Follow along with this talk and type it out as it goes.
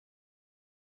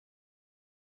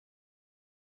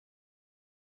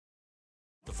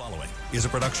Following is a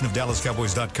production of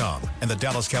DallasCowboys.com and the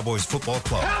Dallas Cowboys Football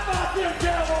Club. How about them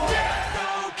Cowboys?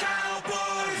 Go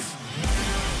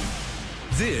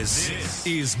Cowboys! This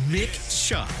is Mick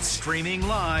Shots, streaming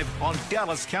live on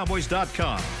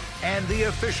DallasCowboys.com and the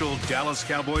official Dallas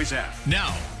Cowboys app.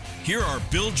 Now, here are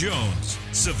Bill Jones,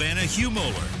 Savannah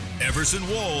Humoller, Everson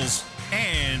Walls,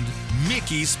 and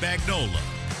Mickey Spagnola.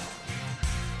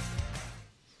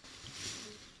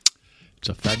 It's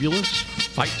a fabulous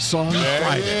fight song there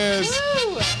Friday. It is.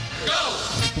 Woo! Go!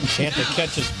 Had to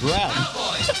catch his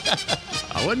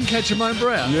breath. I wasn't catching my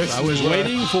breath. Yes, I was you were.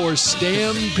 waiting for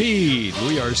Stampede.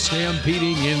 We are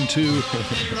stampeding into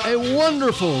a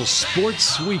wonderful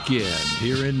sports weekend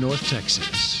here in North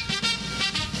Texas.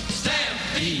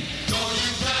 Stampede.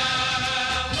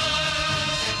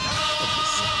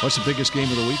 What's the biggest game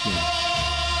of the weekend?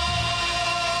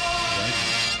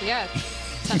 Yeah,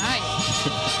 tonight.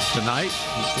 Tonight?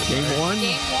 Game one?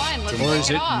 Game one. Let's Or kick is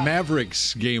it off.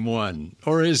 Mavericks game one?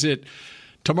 Or is it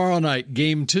tomorrow night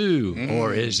game two?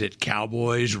 Or is it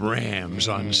Cowboys Rams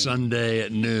on Sunday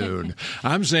at noon?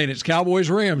 I'm saying it's Cowboys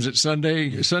Rams at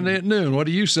Sunday at noon. What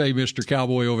do you say, Mr.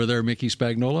 Cowboy over there, Mickey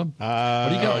Spagnola? What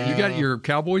do you got? You got your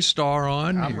Cowboy star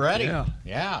on? I'm ready. Yeah.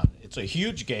 Yeah, it's a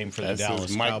huge game for the That's Dallas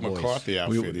his Mike Cowboys. McCarthy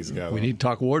outfit he's got. We need to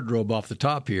talk wardrobe off the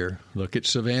top here. Look at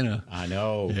Savannah. I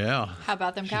know. Yeah. How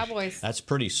about them Cowboys? That's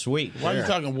pretty sweet. Why are you there.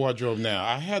 talking wardrobe now?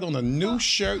 I had on a new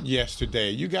shirt yesterday.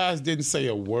 You guys didn't say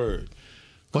a word.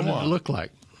 What Come did it on. look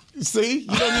like? See? You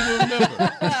don't even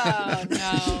remember. Oh,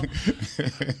 no.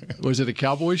 Was it a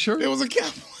Cowboy shirt? It was a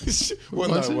Cowboy shirt. Well,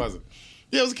 Was no, it? it wasn't.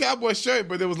 Yeah, it was a Cowboy shirt,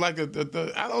 but it was like I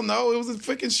don't know. It was a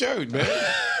freaking shirt, man.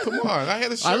 Come on. I had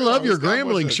a shirt. I love on. your It was a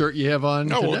Cowboy Grambling shirt you have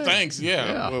on Oh, today. well, thanks.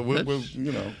 Yeah. Well, That's-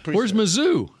 Where's appreciate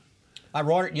Mizzou? I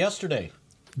wrote it yesterday.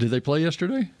 Did they play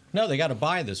yesterday? No, they got a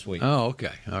bye this week. Oh,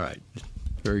 okay. All right.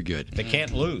 Very good. They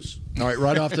can't lose. All right,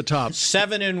 right off the top.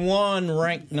 7-1,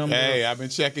 ranked number. Hey, I've been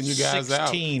checking you guys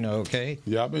 16, okay.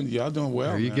 out. Y'all doing well.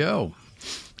 There you man.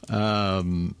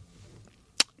 go.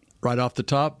 Right off the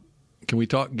top, can we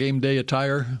talk game day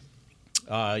attire?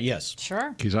 Yes.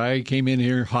 Sure. Because I came in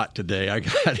here hot today. I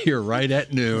got here right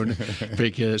at noon.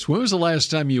 Because when was the last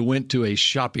time you went to a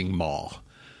shopping mall?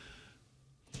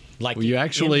 Like Well, you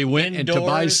actually went and to buy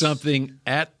indoors? something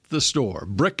at the store,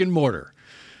 brick and mortar.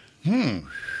 Yeah,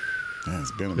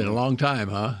 it's been a Been a long time,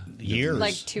 huh? Years.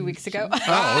 Like 2 weeks ago. Oh, okay.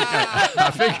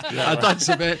 I thought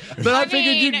Savannah, but I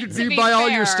figured mean, to you be buy all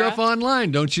your fair, stuff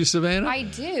online, don't you, Savannah? I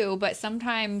do, but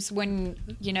sometimes when,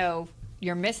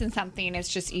 you're missing something, it's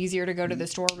just easier to go to the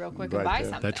store real quick and Right buy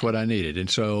there. something. That's what I needed. And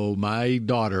so my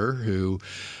daughter, who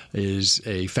is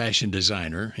a fashion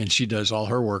designer, and she does all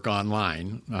her work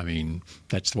online. I mean,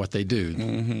 that's what they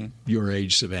do. Your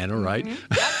age, Savannah, right?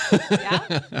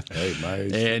 Yeah. Hey, my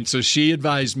And so she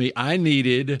advised me I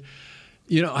needed,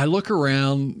 I look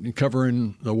around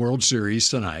covering the World Series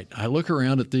tonight. I look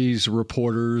around at these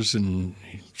reporters and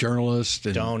journalists.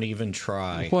 And Don't even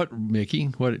try. What, Mickey?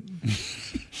 What?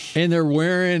 And they're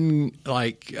wearing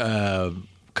like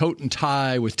coat and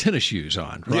tie with tennis shoes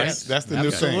on, right? Yes, that's the new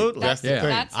Absolutely. thing. That's the Yeah. thing.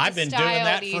 That's the I've been doing style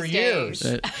that these for days. years.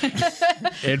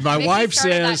 And my Mickey wife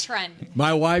started that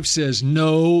says, trend.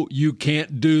 no, you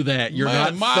can't do that. You're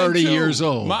not Mine 30 too. years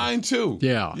old. Mine too.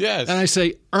 Yeah. Yes. And I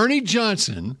say, Ernie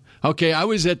Johnson. Okay, I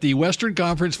was at the Western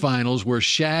Conference Finals where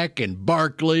Shaq and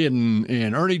Barkley and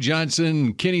Ernie Johnson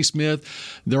and Kenny Smith,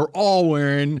 they're all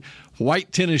wearing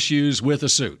white tennis shoes with a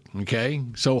suit. Okay?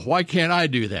 So why can't I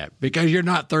do that? Because you're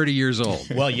not 30 years old.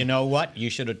 Well, you know what? You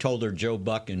should have told her Joe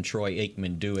Buck and Troy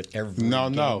Aikman do it every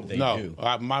game they do.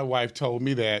 My wife told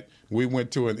me that. We went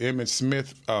to an Emmett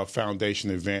Smith Foundation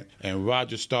event, and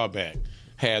Roger Staubach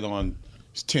had on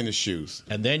tennis shoes.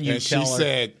 And then you and tell she her-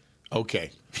 said, okay.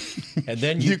 And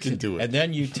then You can do it. And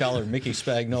then you tell her Mickey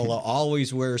Spagnola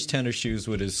always wears tennis shoes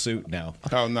with his suit now.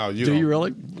 Oh, no. You Do don't. you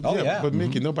really? Oh, yeah. But,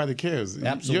 Mickey, nobody cares.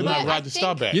 Absolutely. You're not But I Roger think-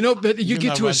 Staubach. But you You're get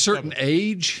not to a Roger certain Staubach.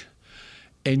 age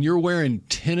and you're wearing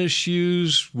tennis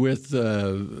shoes with,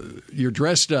 you're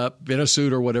dressed up in a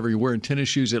suit or whatever, you're wearing tennis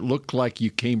shoes. It looked like you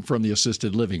came from the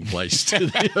assisted living place to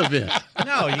the event.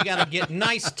 No, you got to get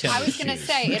nice tennis I was going to shoes.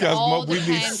 say, it Because all we need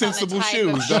depends on the sensible type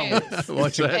shoes, of don't shoes.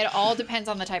 What's that? It all depends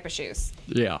on the type of shoes.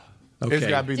 Yeah. Okay. It's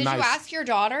got to be Did nice. you ask your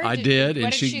daughter? I did, and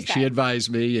what did she say? advised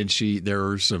me, and there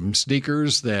are some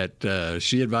sneakers that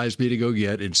she advised me to go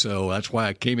get, and so that's why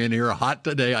I came in here hot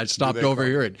today. I stopped over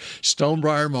here at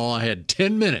Stonebriar Mall. I had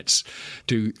 10 minutes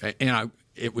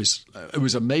it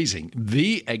was amazing.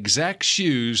 The exact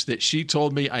shoes that she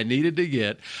told me I needed to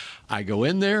get. I go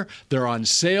in there, they're on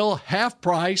sale, half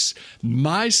price,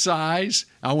 my size.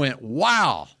 I went,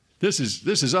 wow, this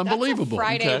is unbelievable.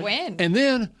 That's a Friday win. And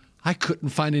then I couldn't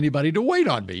find anybody to wait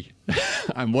on me.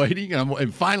 I'm waiting,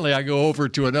 and finally I go over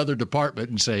to another department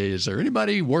and say, "Is there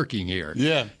anybody working here?"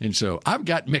 Yeah. And so I've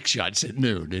got Mick shots at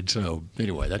noon, and so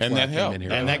anyway, that's And why that I came helped. in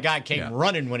here. And that guy came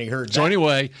running when he heard that. So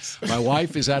anyway, my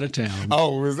wife is out of town.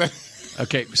 Oh, is that?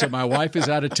 Okay, so my wife is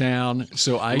out of town,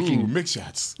 so I can. Mix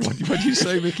shots. What'd you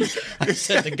say, Mickey? I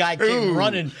said the guy came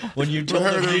running when you told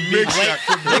Heard him of he'd be mix late shots.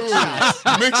 for mix shots.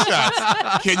 Mix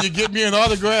shots. Can you get me an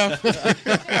autograph?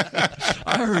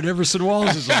 I heard Everson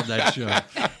Walls is on that show.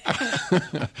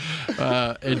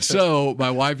 And so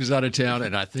my wife is out of town,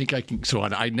 and I think I can. So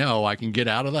I know I can get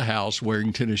out of the house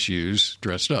wearing tennis shoes,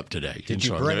 dressed up today. Did and you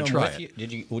so bring I'm them gonna with try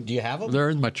you? it. Do you have them? They're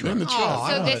in my truck. Oh, I So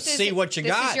want to this is see what you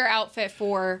this got. is your outfit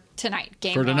for tonight,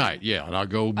 game For one. tonight, yeah, and I'll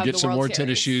go get the some World more Series.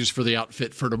 tennis shoes for the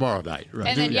outfit for tomorrow night. Right?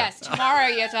 And then Yeah. yes, tomorrow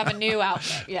you have to have a new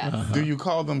outfit. Yes. Do you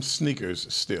call them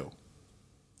sneakers still?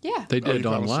 Yeah. They Oh, you did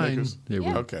call them online. sneakers? They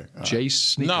were Okay. Chase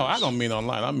sneakers. No, I don't mean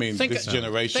online. I mean this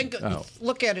generation.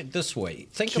 Look at it this way.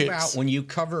 Think Kids. about when you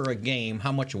cover a game,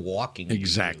 how much walking you do.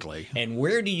 Exactly. And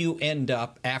where do you end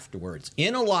up afterwards?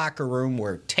 In a locker room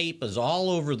where tape is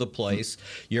all over the place.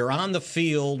 You're on the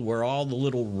field where all the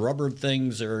little rubber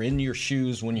things are in your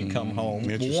shoes when you come home.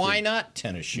 Interesting. Why not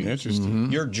tennis shoes?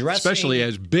 Interesting. You're dressing. Especially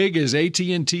as big as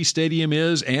AT&T Stadium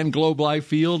is and Globe Life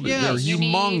Field, Yes. they're You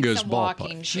need humongous some ballparks.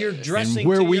 walking shoes. you're dressing And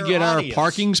where to we your get audience. our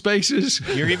parking spaces.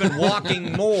 You're even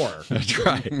walking more. That's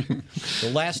right. The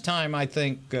last time I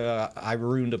think I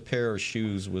ruined a pair of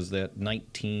shoes was that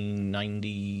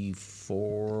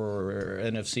 1994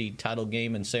 NFC title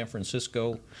game in San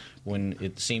Francisco when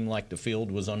it seemed like the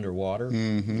field was underwater.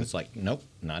 It's like, nope,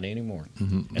 not anymore.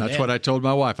 That's what I told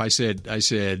my wife. I said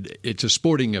it's a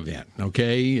sporting event.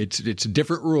 Okay, it's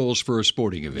different rules for a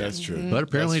sporting event. That's true. But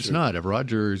apparently That's it's true. not. If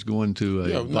Roger is going to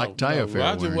a black tie affair,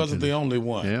 Roger wearing wasn't the tennis- only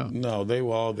one. Yeah. No, they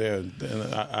were all there.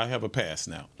 And I have a pass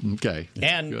now. Okay.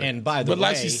 And by the But way,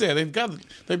 like she said, they've got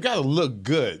to look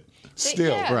good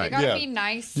still. Yeah, right. they gotta Yeah. be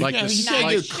nice. Like you the- can't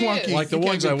like- get clunky. Like the You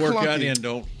can't ones I get work clunky. out in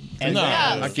don't. and No.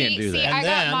 then- I can't do See, that. I And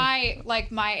got then-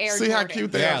 my Air See how Jordan.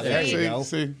 cute they Yeah, are. there you see, go.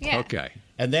 See? Yeah. Okay.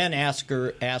 and then ask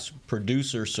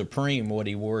producer Supreme what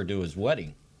he wore to his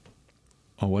wedding.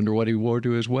 I wonder what he wore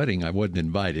to his wedding. I wasn't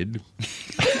invited.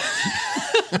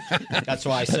 That's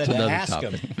why I said to another ask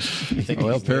him. topic. You think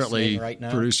Well, he's apparently, listening right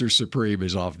now? producer Supreme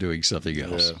is off doing something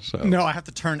else. So. No, I have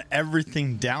to turn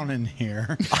everything down in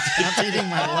here. I'm eating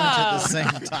my lunch at the same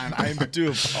time. I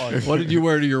do apologize. What did you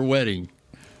wear to your wedding?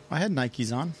 I had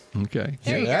Nikes on. Okay.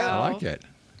 There you I go. like it.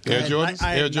 Air Jordans?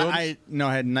 I Air Jordans?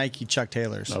 I had Nike Chuck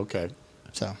Taylors. Okay.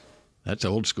 So, That's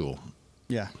old school.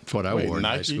 yeah. That's what I Wait, wore in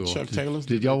high Nike, school. Chuck Taylors?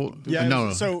 Did y'all? Yeah.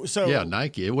 No. So yeah,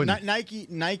 Nike. It wouldn't.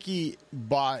 Nike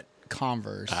bought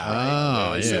Converse. Oh,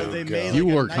 yeah. So they made You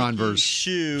like wore a Nike Converse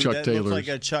shoe Chuck that Taylors. looked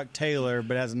like a Chuck Taylor,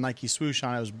 but has a Nike swoosh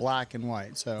on it. It was black and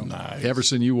white. So Nice.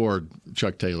 Everson, you wore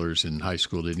Chuck Taylors in high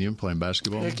school, didn't you? Playing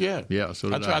basketball. Heck yeah. Yeah. So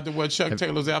I did tried to wear Chuck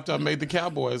Taylors after I made the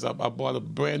Cowboys. I bought a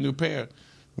brand new pair.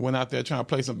 Went out there trying to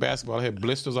play some basketball. I had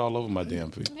blisters all over my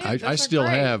damn feet. Yeah, I those are still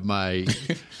great. have my.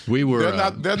 We were.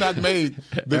 They're not made.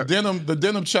 The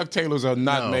denim Chuck Taylors are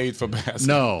not made for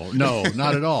basketball. No,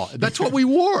 not at all. That's what we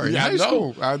wore in Yeah, high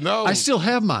school. I know. I still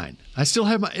have mine.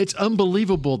 It's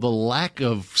unbelievable the lack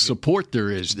of support there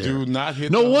is there. Do not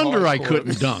hit No the wonder I hardcore.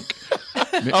 couldn't dunk.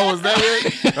 Oh, is that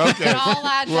it? Okay. It all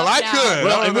adds Well, up I now. could.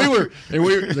 Well, and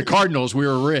we were the Cardinals. We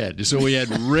were red, so we had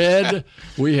red.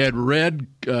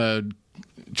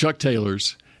 Chuck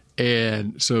Taylors,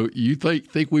 and so you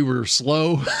think we were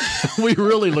slow? We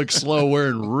really looked slow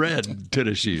wearing red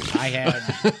tennis shoes.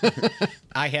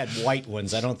 I had white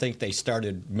ones. I don't think they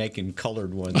started making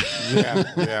colored ones.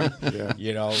 Yeah.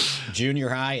 You know, junior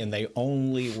high, and they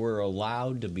only were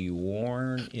allowed to be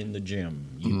worn in the gym.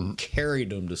 You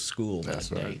carried them to school That's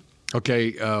that day. right.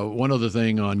 Okay, one other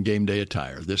thing on game day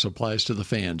attire. This applies to the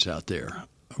fans out there.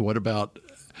 What about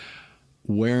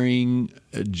wearing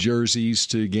jerseys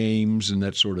to games and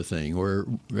that sort of thing, where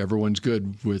everyone's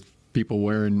good with people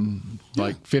wearing,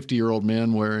 like 50-year-old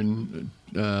men wearing.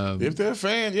 If they're a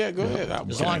fan, yeah, go ahead.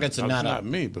 As long as it's not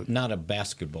me, but not a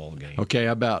basketball game. Okay,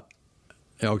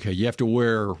 you have to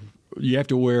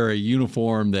wear a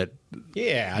uniform that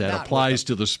Yeah, that not applies with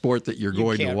to the sport that you're a-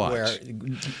 going you to can't watch. wear-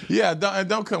 yeah,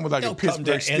 don't come with like a Don't come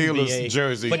to Pittsburgh Steelers NBA,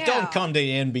 jersey. but Yeah. don't come to the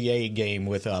NBA game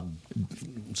with a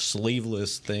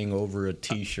sleeveless thing over a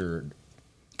T-shirt.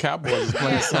 Cowboys was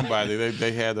playing somebody.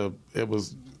 They had a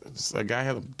guy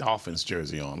had a Dolphins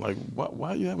jersey on. Like,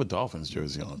 why do you have a Dolphins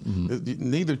jersey on?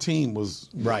 Neither team was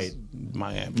Right.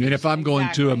 Miami. And if I'm going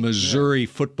to a Exactly. Missouri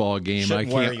football game, I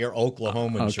Shouldn't wear can't. your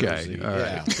Oklahoma Okay, jersey. all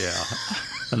right, yeah.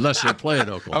 Unless they're playing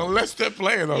Oklahoma. Unless they're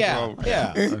playing Yeah, Oklahoma.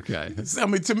 yeah. Okay. I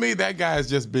mean, to me, that guy is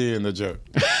just being a jerk.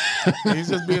 He's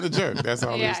just being a jerk. That's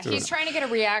all Yeah, he's doing. he's trying to get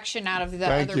a reaction out of the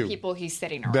Thank other you. people he's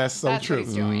sitting around. That's so true. What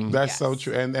he's doing. That's Yes. so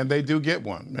true. And they do get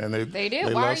one. And They do.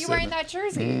 they Why love are you wearing sitting that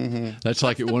jersey? Mm-hmm. That's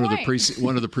like at the one of the point?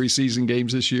 one of the preseason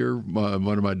games this year.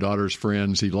 One of my daughter's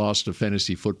friends, he lost to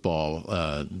fantasy football,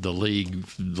 the league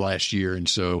last year, and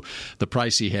so the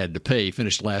price he had to pay,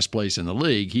 finished last place in the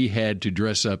league. He had to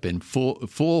dress up in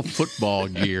full football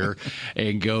gear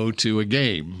and go to a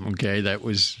game. Okay, that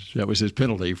was his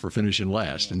penalty for finishing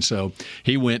last, and so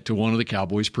he went to one of the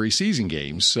Cowboys preseason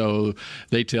games. So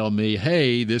they tell me,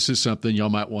 hey, this is something y'all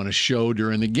might want to show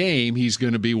during the game. He's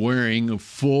going to be wearing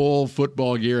full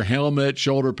football gear, helmet,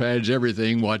 shoulder pads,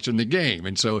 everything, watching the game.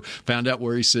 And so found out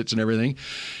where he sits and everything.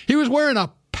 He was wearing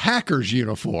a Packers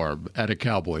uniform at a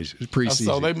Cowboys preseason.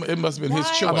 So it must have been his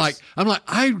choice. I'm like,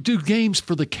 I do games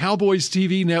for the Cowboys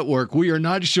TV network. We are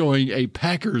not showing a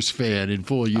Packers fan in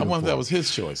full uniform. I wonder if that was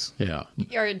his choice. Yeah.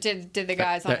 Or did the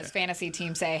guys on his fantasy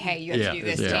team say, hey, you have to do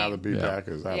this yeah. team? Gotta be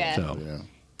Packers. Yeah. So,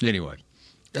 anyway.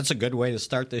 That's a good way to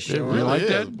start this It show. really You like is,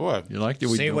 that? boy. You liked it?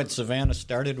 See what Savannah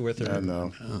started with her I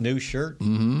know. new shirt?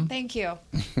 Mm-hmm. Thank you.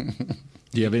 Do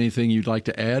you have anything you'd like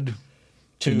to add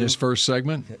in this first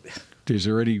segment? Is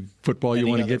there any football you Any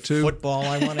want to other get to? Football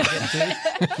I want to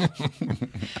get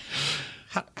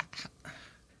to?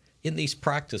 In these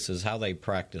practices, how they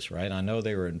practice, right? I know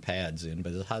they were in pads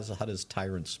but how does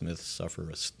Tyron Smith suffer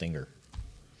a stinger?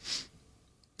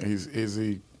 Is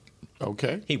he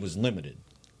okay? He was limited.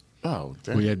 Oh,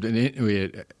 damn. We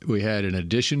had an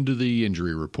addition to the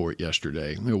injury report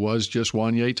yesterday. It was just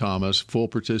Wanye Thomas, full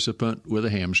participant with a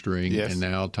hamstring, Yes. and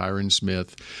now Tyron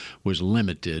Smith was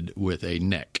limited with a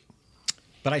neck.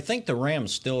 But I think the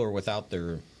Rams still are without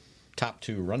their top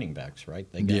two running backs, right?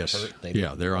 They got hurt.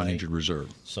 They're on injured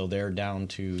reserve. So they're down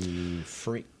to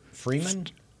Freeman?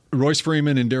 Royce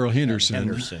Freeman and Daryl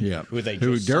Henderson. Yeah, Who they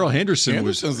who just Daryl signed. Henderson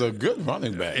was. Henderson's a good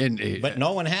running back. But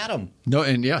no one had him. No,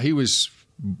 and yeah, he wasn't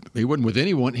with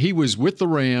anyone. He was with the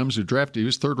Rams, who drafted. He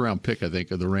was third-round pick, I think,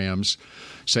 of the Rams,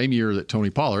 same year that Tony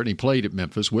Pollard. And he played at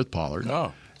Memphis with Pollard.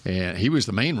 Oh. And he was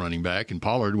the main running back, and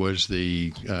Pollard was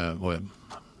the.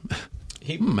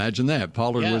 Imagine that.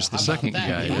 Pollard was the second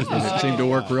guy. And it seemed to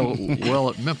work real well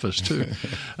at Memphis, too.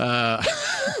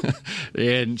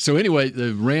 And so anyway,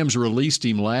 the Rams released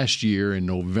him last year in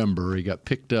November. He got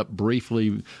picked up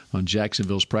briefly on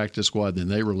Jacksonville's practice squad. Then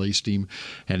they released him.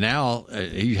 And now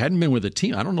he hadn't been with a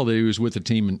team. I don't know that he was with a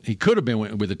team. He could have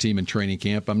been with a team in training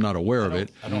camp. I'm not aware of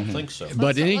it. I don't think so.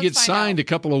 But then he let's gets find signed out. a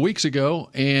couple of weeks ago,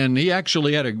 and he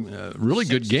actually had a really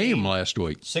good game last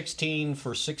week. 16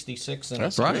 for 66 and,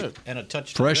 That's a, right. and a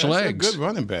touchdown. Fresh That's legs. a good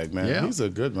running back, man. Yeah. He's a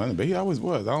good running back. He always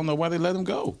was. I don't know why they let him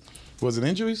go. Was it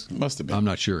injuries? Must have been. I'm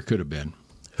not sure. It could have been.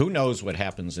 Who knows what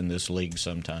happens in this league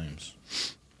sometimes?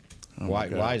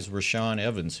 Why is Rashawn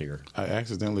Evans here? I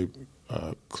accidentally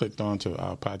clicked onto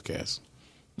our podcast.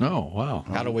 Oh, wow.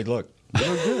 How do we look? We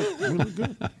look good. We look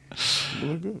good. We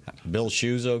look good. Bill's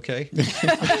shoes okay?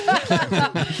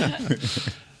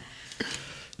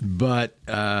 But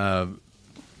I'm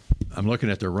looking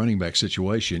at their running back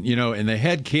situation. And they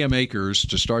had Cam Akers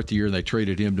to start the year, and they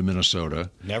traded him to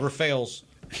Minnesota. Never fails.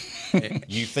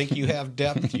 You think you have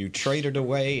depth, you trade it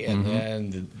away, and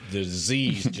then the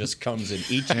disease just comes and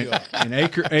eats you up. And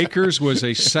Akers was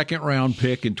a second-round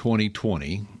pick in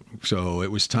 2020, so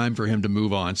it was time for him to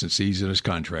move on since he's in his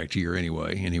contract year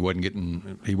anyway, and he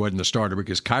wasn't the starter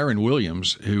because Kyron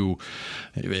Williams, who,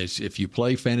 if you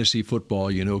play fantasy football,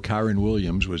 Kyron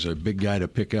Williams was a big guy to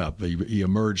pick up. He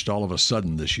emerged all of a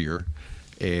sudden this year.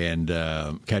 And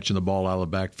catching the ball out of the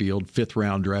backfield,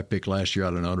 fifth-round draft pick last year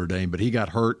out of Notre Dame. But he got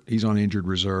hurt. He's on injured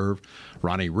reserve.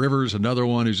 Ronnie Rivers, another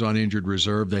one who's on injured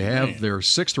reserve. They have their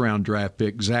sixth-round draft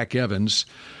pick, Zach Evans,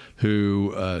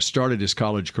 who started his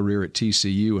college career at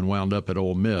TCU and wound up at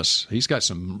Ole Miss. He's got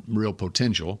some real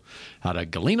potential out of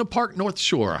Galena Park North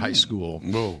Shore High School.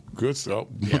 Oh, good stuff.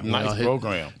 Nice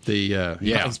program.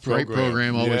 Nice great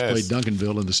program. Always played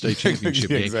Duncanville in the state championship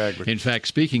game. Exactly. In fact,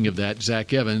 speaking of that,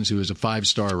 Zach Evans, who is a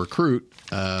five-star recruit,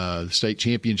 state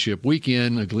championship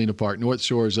weekend, Galena Park North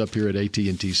Shore is up here at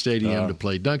AT&T Stadium to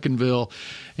play Duncanville,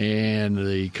 and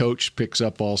the coach picks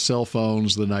up all cell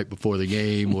phones the night before the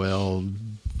game. Well,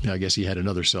 I guess he had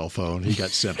another cell phone. He got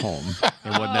sent home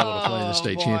and wasn't able to play the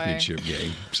state championship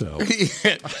game. So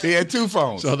he had two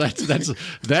phones. So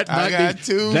that I might got be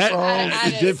two that.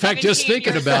 phones. In fact, just 17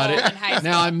 thinking years about old in it high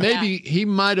now, school. maybe he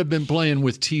might have been playing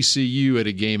with TCU at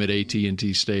a game at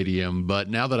AT&T Stadium. But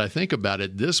now that I think about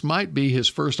it, this might be his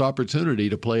first opportunity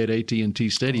to play at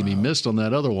AT&T Stadium. He missed on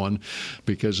that other one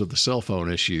because of the cell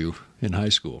phone issue in high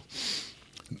school.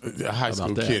 High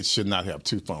school that? kids should not have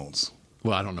two phones.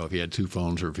 Well, I don't know if he had 2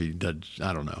 phones or if he did.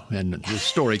 I don't know. And the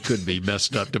story could be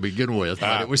messed up to begin with,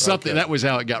 but it was something. That was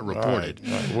how it got reported.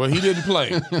 All right. Well, he didn't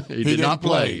play. he did not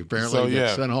play. Apparently, so, he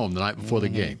got sent home the night before the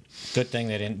game. Good thing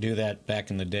they didn't do that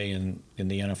back in the day in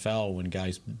the NFL when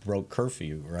guys broke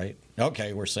curfew, right?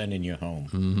 Okay, we're sending you home.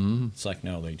 Mm-hmm. It's like,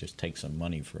 no, they just take some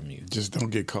money from you. Just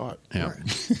don't get caught. Yeah.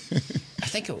 I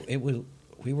think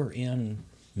we were in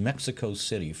Mexico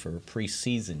City for a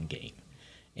preseason game,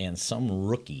 and some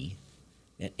rookie.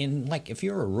 And like, if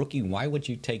you're a rookie, why would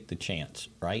you take the chance,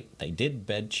 right? They did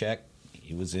bed check.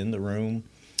 He was in the room.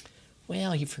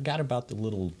 Well, he forgot about the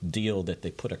little deal that they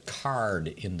put a card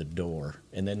in the door,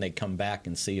 and then they come back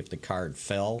and see if the card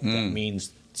fell. That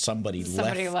means somebody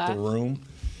left the room.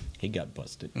 He got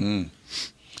busted.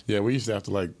 Yeah, we used to have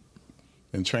to, like,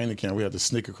 in training camp, we had to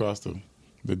sneak across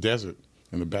the desert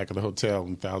in the back of the hotel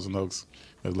in Thousand Oaks.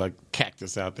 There's like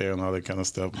cactus out there and all that kind of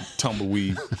stuff,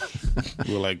 tumbleweed.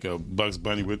 We were like Bugs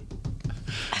Bunny with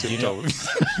tiptoes.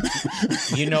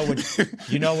 You know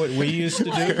what we used to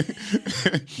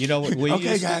do? You know what we used to do?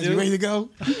 Okay, guys, you ready to go?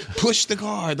 Push the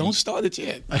car. Don't start it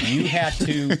yet. You had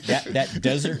to, that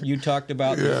desert you talked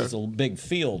about, there was a big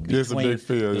field between the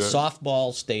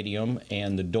softball stadium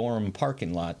and the dorm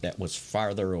parking lot that was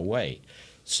farther away.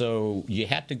 So you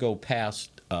had to go past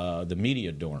the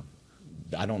media dorm.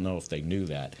 I don't know if they knew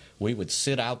that. We would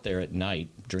sit out there at night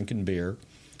drinking beer,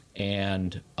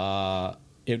 and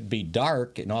it'd be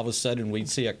dark, and all of a sudden we'd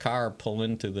see a car pull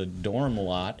into the dorm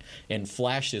lot and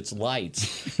flash its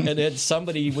lights. And then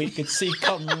somebody we could see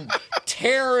come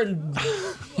tearing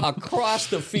across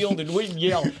the field, and we'd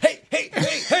yell, "Hey, hey,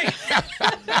 hey, hey!"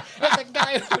 And the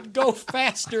guy would go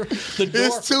faster.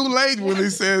 It's too late when he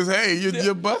says, "Hey,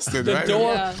 you're busted."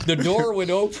 The door would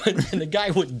open, and the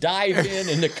guy would dive in,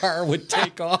 and the car would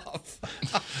take off.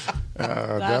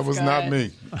 That was not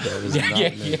me. That was not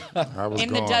me. I was in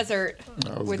gone. the desert.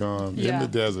 I was gone in the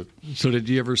desert. So did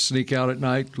you ever sneak out at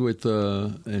night with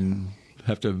and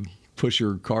have to push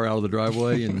your car out of the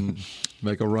driveway and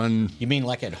make a run? You mean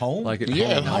like at home? Like at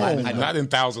home. Not in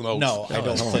Thousand Oaks. No, I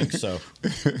don't think so.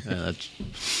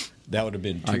 That would have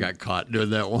been. I got caught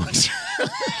doing that once.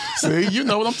 See, you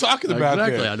know what I'm talking about.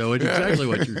 Exactly, there. I know exactly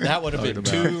what you're. That would have been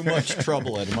too much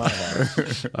trouble at my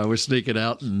house. I was sneaking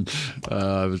out, and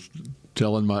I was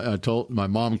told my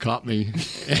mom caught me.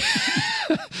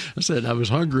 I said I was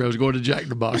hungry. I was going to Jack in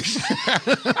the Box.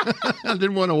 I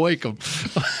didn't want to wake them.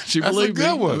 She believed me.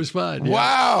 It was fine. Yeah.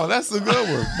 Wow, that's a good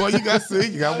one. Boy, you got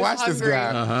to watch this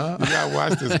guy. You got to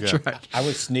watch this guy. Right. I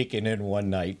was sneaking in one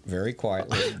night very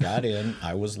quietly. Got in.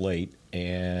 I was late.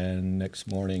 And next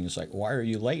morning, it's like, "Why are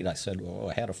you late?" I said, "Well,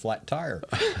 I had a flat tire."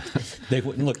 They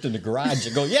went and looked in the garage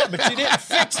and go, "Yeah, but you didn't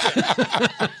fix it."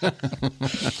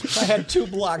 I had 2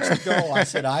 blocks to go. I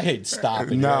said, "I ain't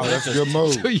stopping." No, that's a good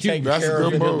move. That's a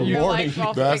good move. You're like,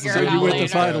 I'll figure it So you out went the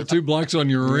later. final 2 blocks on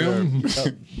your rim?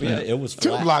 Yeah, it was 2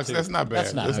 flat blocks, too. that's not bad.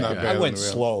 That's not That's bad. not bad I on went the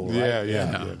rim. slow, right?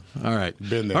 Yeah. All right.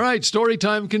 Been there. All right, story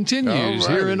time continues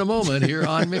All here righty. in a moment here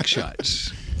on Mick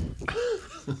Shots.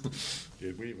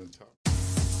 Did we even talk?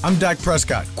 I'm Dak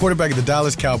Prescott, quarterback of the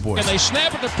Dallas Cowboys. And they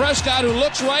snap it to Prescott, who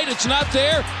looks right. It's not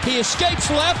there. He escapes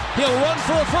left. He'll run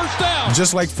for a first down.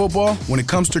 Just like football, when it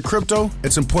comes to crypto,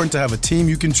 it's important to have a team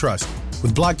you can trust.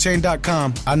 With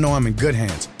blockchain.com, I know I'm in good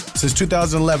hands. Since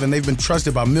 2011, they've been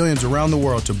trusted by millions around the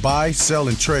world to buy, sell,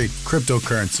 and trade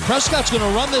cryptocurrency. Prescott's going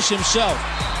to run this himself.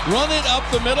 Run it up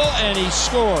the middle, and he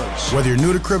scores. Whether you're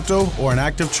new to crypto or an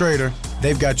active trader,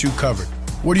 they've got you covered.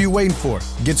 What are you waiting for?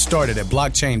 Get started at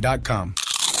blockchain.com.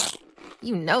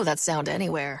 You know that sound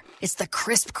anywhere. It's the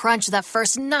crisp crunch of that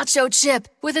first nacho chip.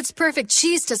 With its perfect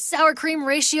cheese to sour cream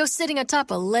ratio sitting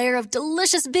atop a layer of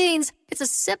delicious beans, it's a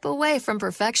sip away from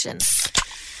perfection.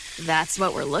 That's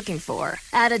what we're looking for.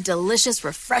 Add a delicious,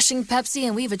 refreshing Pepsi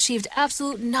and we've achieved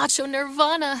absolute nacho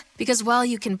nirvana. Because while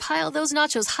you can pile those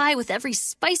nachos high with every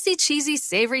spicy, cheesy,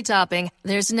 savory topping,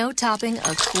 there's no topping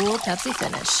a cool Pepsi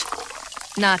finish.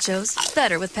 Nachos,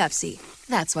 better with Pepsi.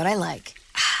 That's what I like.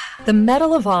 The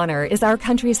Medal of Honor is our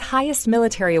country's highest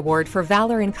military award for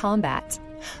valor in combat.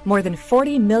 More than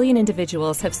 40 million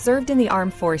individuals have served in the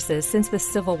armed forces since the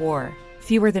Civil War.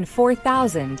 Fewer than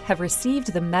 4,000 have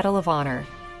received the Medal of Honor.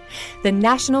 The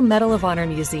National Medal of Honor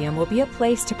Museum will be a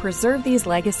place to preserve these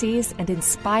legacies and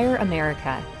inspire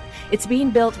America. It's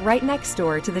being built right next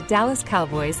door to the Dallas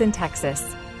Cowboys in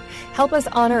Texas. Help us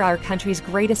honor our country's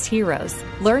greatest heroes.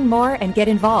 Learn more and get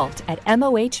involved at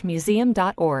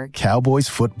mohmuseum.org. Cowboys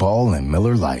football and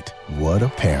Miller Lite. What a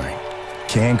pairing.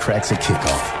 Can cracks at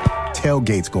kickoff.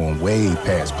 Tailgates going way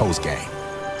past postgame.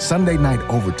 Sunday night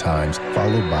overtimes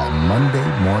followed by Monday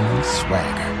morning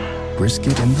swagger.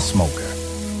 Brisket in the smoker.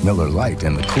 Miller Lite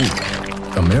in the cooler.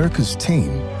 America's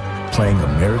team playing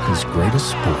America's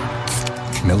greatest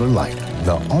sport. Miller Lite,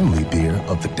 the only beer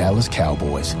of the Dallas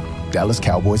Cowboys. Dallas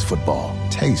Cowboys football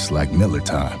tastes like Miller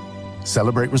time.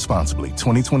 Celebrate responsibly.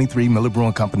 2023 Miller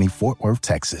Brewing Company, Fort Worth,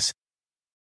 Texas.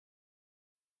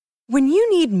 When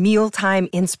you need mealtime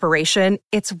inspiration,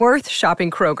 it's worth shopping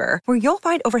Kroger, where you'll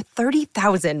find over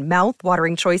 30,000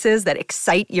 mouth-watering choices that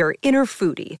excite your inner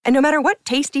foodie. And no matter what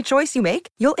tasty choice you make,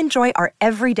 you'll enjoy our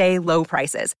everyday low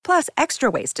prices, plus extra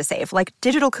ways to save, like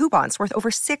digital coupons worth over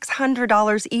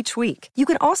 $600 each week. You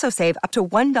can also save up to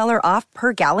 $1 off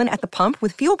per gallon at the pump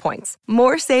with fuel points.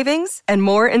 More savings and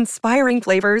more inspiring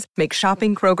flavors make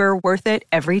shopping Kroger worth it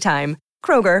every time.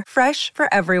 Kroger, fresh for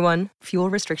everyone. Fuel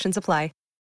restrictions apply.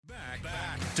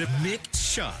 Back to Mick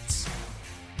Shots.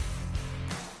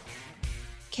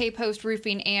 K-Post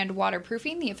Roofing and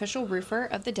Waterproofing, the official roofer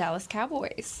of the Dallas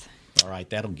Cowboys. All right,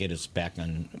 that'll get us back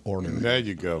on order. There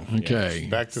you go. Okay. Yes.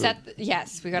 Back to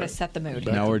yes, we got to set the mood.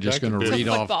 Now we're just going to read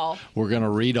off. We're going to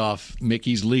read off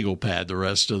Mickey's legal pad the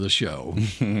rest of the show.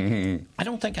 I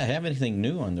don't think I have anything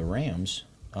new on the Rams.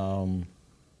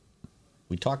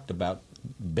 We talked about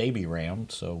baby Ram,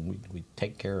 so we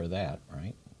take care of that,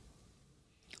 right?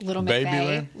 Little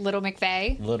McVay. Little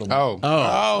McVay. Yeah.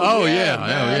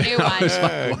 New one.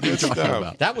 Yeah, good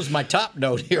stuff. That was my top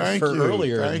note here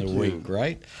earlier in the week,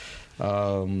 right?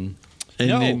 And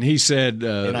then he said,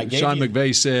 Sean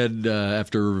McVay said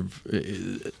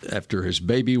after his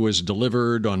baby was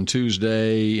delivered on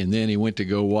Tuesday, and then he went to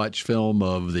go watch film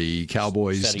of the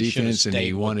Cowboys defense, and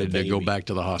he wanted to go back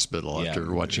to the hospital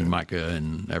after watching Micah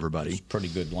and everybody. Pretty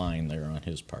good line there on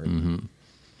his part. Mm-hmm.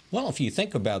 Well, if you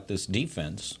think about this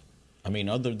defense, I mean,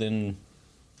 other than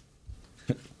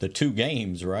the 2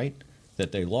 games, right,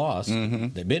 that they lost,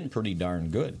 they've been pretty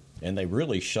darn good. And they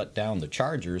really shut down the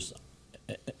Chargers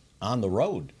on the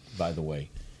road, by the way.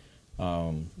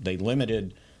 They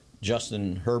limited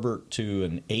Justin Herbert to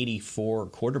an 84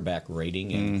 quarterback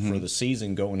rating, and for the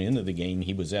season going into the game,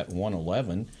 he was at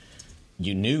 111.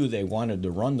 You knew they wanted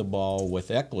to run the ball with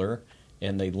Eckler,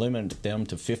 and they limited them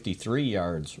to 53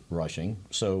 yards rushing.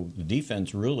 So the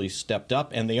defense really stepped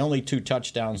up, and the only 2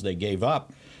 touchdowns they gave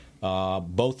up,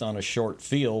 both on a short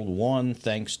field, one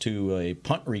thanks to a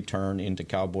punt return into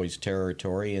Cowboys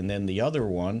territory, and then the other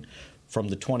one from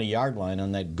the 20-yard line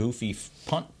on that goofy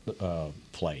punt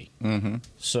play.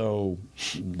 So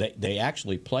they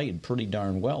actually played pretty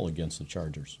darn well against the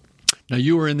Chargers. Now,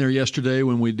 you were in there yesterday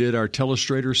when we did our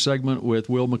Telestrator segment with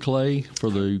Will McClay for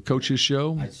the coaches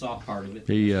show. I saw part of it.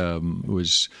 He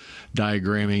was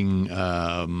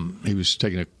diagramming. He was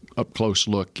taking a up-close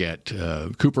look at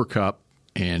Cooper Kupp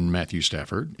and Matthew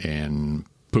Stafford and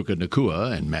Puka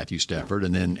Nacua and Matthew Stafford,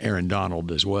 and then Aaron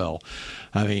Donald as well.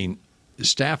 I mean,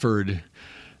 Stafford,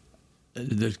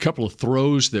 the couple of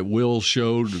throws that Will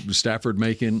showed Stafford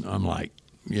making, I'm like,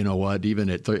 you know what? Even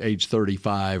at age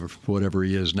 35 or whatever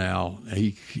he is now,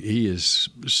 he is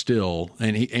still,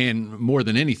 and more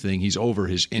than anything, he's over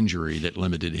his injury that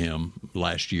limited him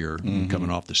last year, coming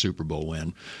off the Super Bowl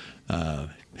win.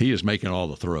 He is making all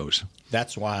the throws.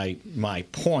 That's why my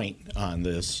point on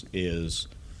this is,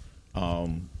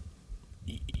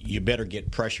 you better get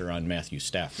pressure on Matthew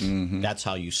Stafford. That's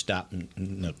how you stop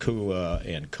Nacua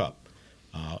and Kupp.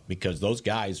 Because those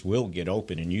guys will get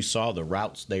open, and you saw the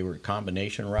routes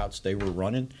combination routes they were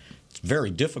running. It's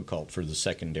very difficult for the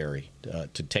secondary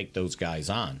to take those guys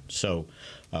on. So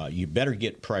you better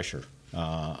get pressure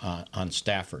on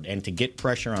Stafford, and to get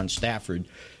pressure on Stafford,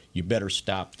 you better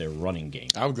stop their running game.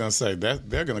 I was going to say that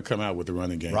they're going to come out with the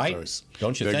running game first.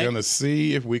 Don't you think? They're going to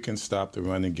see if we can stop the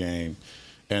running game,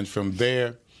 and from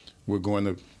there, we're going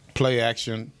to play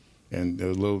action and the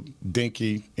little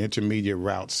dinky intermediate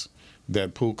routes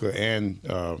that Puka and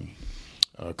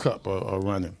Kupp are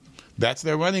running. That's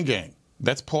their running game.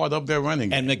 That's part of their running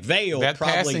game. And McVay will that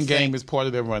probably passing game is part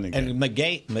of their running game. And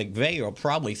McVay will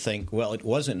probably think, well, it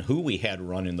wasn't who we had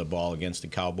running the ball against the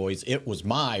Cowboys. It was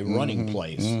my running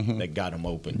plays that got them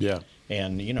open. Yeah.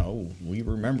 And, we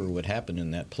remember what happened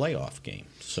in that playoff game.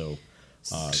 So,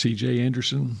 C.J.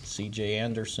 Anderson.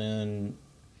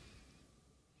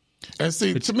 And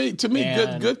see, to me,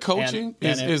 good coaching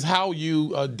is how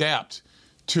you adapt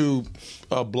to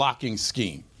a blocking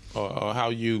scheme, or how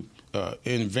you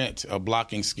invent a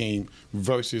blocking scheme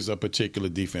versus a particular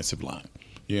defensive line.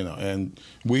 And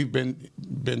we've been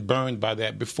burned by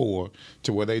that before,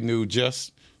 to where they knew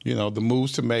just the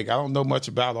moves to make. I don't know much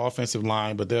about offensive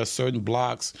line, but there are certain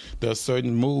blocks, there are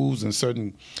certain moves and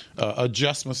certain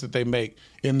adjustments that they make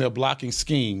in their blocking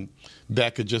scheme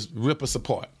that could just rip us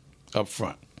apart up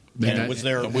front. And was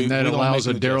there, that allows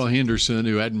a Darrell Henderson,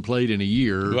 who hadn't played in a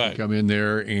year, to come in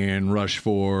there and rush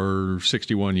for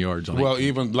 61 yards. Well,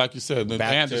 even like you said,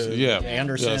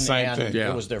 Anderson, same thing.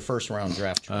 It was their first-round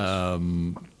draft choice.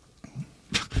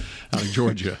 Out of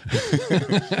Georgia.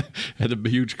 Had a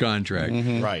huge contract.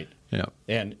 Right. Yeah.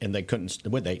 And they couldn't –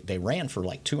 they ran for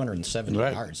like 270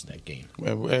 yards that game.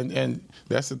 And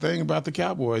that's the thing about the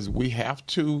Cowboys. We have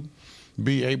to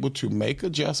be able to make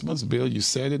adjustments. Bill, you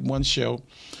said it one show.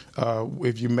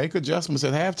 If you make adjustments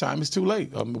at halftime, it's too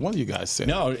late. One of you guys said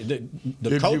no.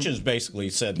 The coaches basically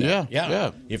said that.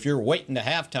 Yeah. If you're waiting to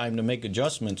halftime to make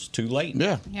adjustments, too late.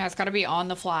 Yeah, it's got to be on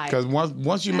the fly. Because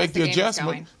once you make the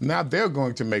adjustment, now they're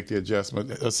going to make the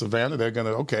adjustment. Savannah, they're going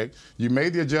to, okay, you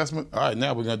made the adjustment. All right,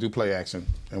 now we're going to do play action,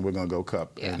 and we're going to go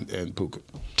Cup and Puka.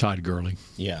 Todd Gurley.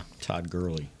 Yeah, Todd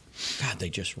Gurley. God, they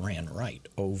just ran right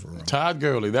over him. Todd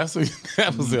Gurley, that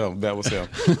was him. That was him.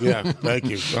 Yeah, thank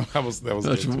you. That was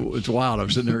it's wild.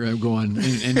 I'm sitting there going,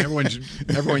 and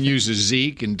everyone uses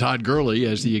Zeke and Todd Gurley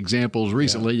as the examples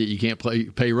recently that you can't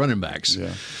pay running backs.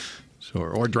 Yeah.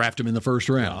 Or draft him in the first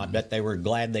round. I bet they were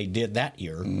glad they did that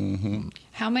year. Mm-hmm.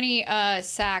 How many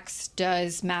sacks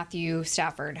does Matthew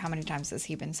Stafford? How many times has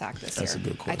he been sacked this year? That's a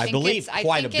good question. I believe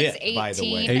quite a bit, 18, by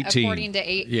the way. 18. According to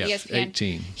ESPN.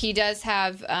 18. He does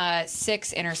have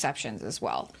 6 interceptions as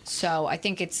well. So I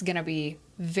think it's going to be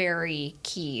very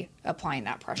key applying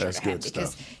that pressure to him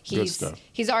because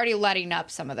he's already letting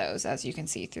up some of those, as you can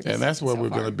see through the And that's where we're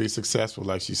going to be successful,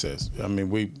 like she says. I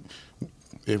mean,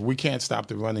 if we can't stop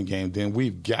the running game, then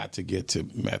we've got to get to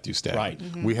Matthew Stafford. Right.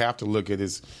 Mm-hmm. We have to look at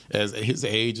his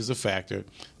age as a factor.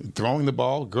 Throwing the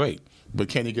ball, great, but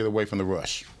can he get away from the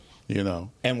rush? You know.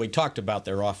 And we talked about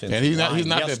their offensive line. And he's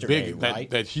not that big, right?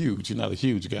 that huge. He's not a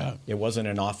huge guy. It wasn't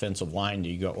an offensive line.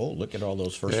 You go, oh, look at all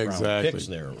those first round picks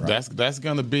there. Right? That's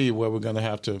going to be where we're going to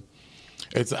have to.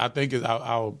 I think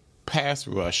our pass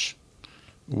rush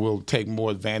will take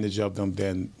more advantage of them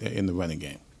than in the running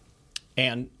game.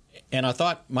 And I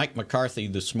thought Mike McCarthy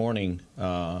this morning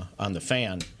on the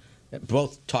Fan,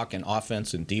 both talking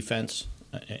offense and defense,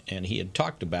 and he had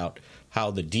talked about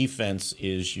how the defense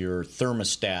is your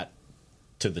thermostat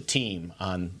to the team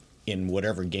in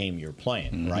whatever game you're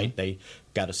playing, right? They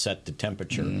got to set the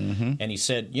temperature. And he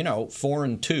said,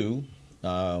 4-2,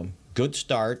 good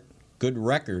start, good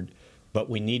record, but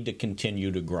we need to continue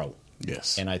to grow.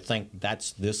 Yes. And I think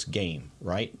that's this game,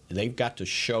 right? They've got to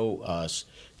show us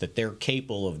that they're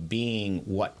capable of being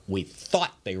what we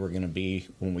thought they were going to be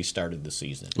when we started the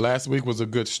season. Last week was a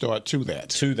good start to that.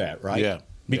 To that, right? Yeah.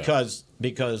 Because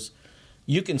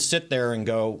you can sit there and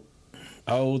go,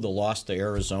 oh, the loss to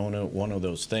Arizona, one of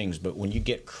those things. But when you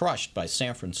get crushed by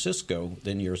San Francisco,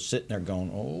 then you're sitting there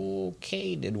going,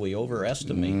 okay, did we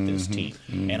overestimate this team?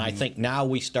 And I think now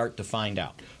we start to find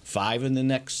out. 5 in the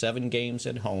next 7 games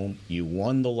at home. You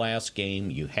won the last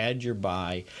game. You had your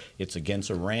bye. It's against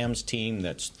a Rams team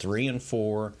that's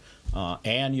 3-4,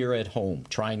 and you're at home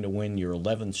trying to win your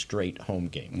 11th straight home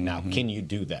game. Now, can you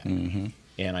do that?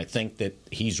 And I think that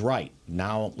he's right.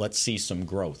 Now let's see some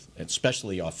growth,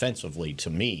 especially offensively, to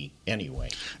me, anyway.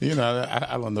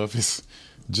 I don't know if it's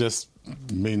just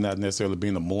me not necessarily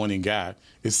being a morning guy.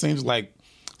 It seems like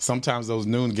sometimes those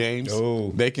noon games,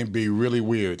 they can be really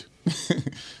weird.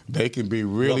 They can be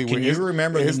really weird. Can you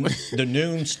remember the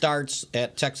noon starts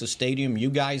at Texas Stadium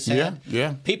you guys had?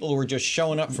 Yeah. People were just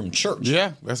showing up from church.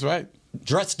 Yeah, that's right.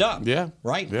 Dressed up,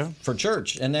 right? Yeah. For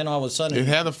church, and then all of a sudden it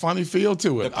had a funny feel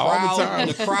to it all the time.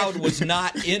 The crowd was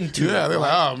not into it. Yeah, they're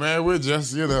like, "Oh man, we're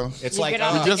just it's like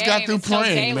we just got through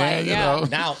playing, man."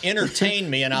 Now entertain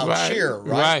me and I'll cheer.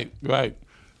 Right.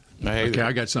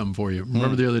 I got something for you.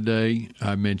 Remember the other day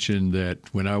I mentioned that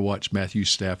when I watched Matthew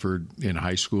Stafford in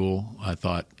high school, I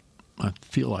thought, I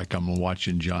feel like I'm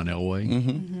watching John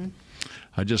Elway.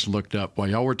 I just looked up while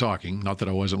y'all were talking. Not that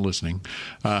I wasn't listening.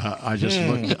 I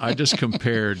just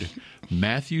compared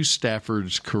Matthew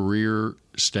Stafford's career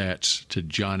stats to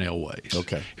John Elway's.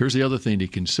 Okay. Here's the other thing to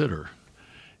consider: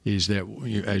 is that,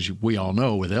 as we all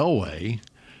know, with Elway,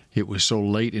 it was so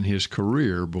late in his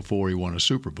career before he won a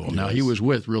Super Bowl. Yes. Now, he was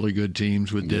with really good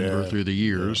teams with Denver through the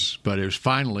years, but it was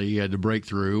finally he had to break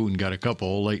through and got a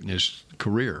couple late in his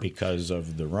career. Because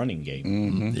of the running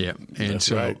game. Yeah. And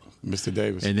that's right, Mr.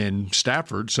 Davis. And then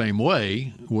Stafford, same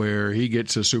way, where he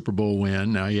gets a Super Bowl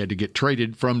win. Now, he had to get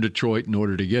traded from Detroit in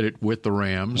order to get it with the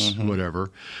Rams,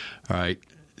 whatever. All right.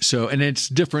 So, and it's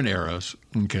different eras,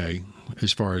 okay,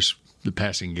 as far as the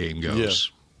passing game goes. Yeah.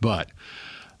 But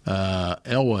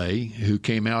Elway, who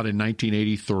came out in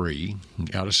 1983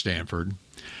 out of Stanford,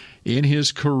 in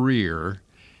his career,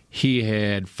 he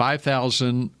had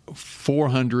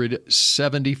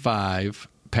 5,475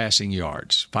 passing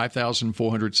yards,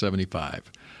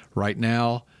 5,475. Right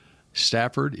now,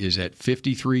 Stafford is at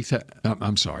 53.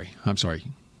 I'm sorry.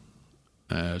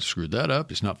 Screwed that up.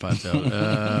 It's not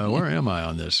 5,000. Where am I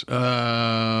on this?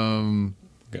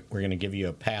 We're going to give you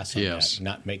a pass on that,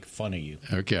 not make fun of you.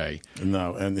 Okay.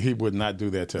 No, and he would not do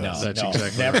that to us. That's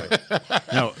exactly right.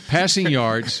 No, passing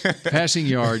yards.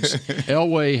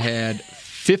 Elway had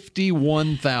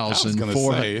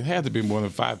 51,400. It had to be more than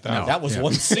 5,000. No, that was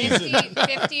one season.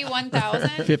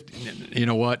 51,000. You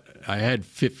know what? I had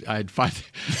 5.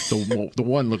 The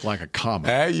one looked like a comma.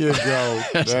 There you go.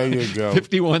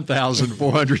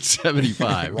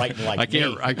 51,475. Writing like I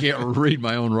can't read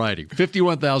my own writing.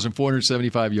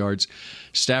 51,475 yards.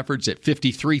 Stafford's at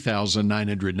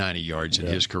 53,990 yards in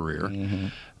his career.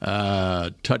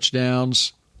 Mm-hmm.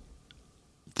 Touchdowns.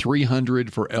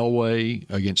 300 for Elway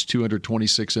against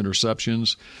 226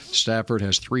 interceptions. Stafford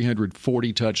has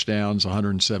 340 touchdowns,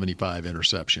 175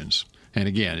 interceptions. And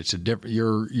again, it's a different.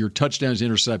 Your touchdowns,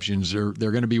 interceptions,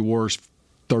 they're going to be worse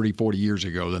 30, 40 years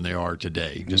ago than they are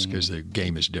today, just because the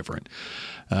game is different.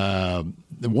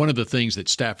 One of the things that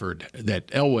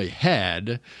Elway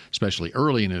had, especially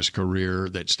early in his career,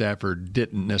 that Stafford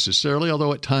didn't necessarily,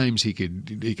 although at times he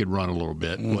could run a little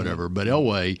bit, whatever. But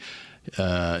Elway.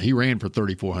 He ran for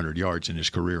 3,400 yards in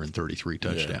his career and 33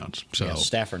 touchdowns. So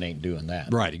Stafford ain't doing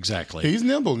that. Right, exactly. He's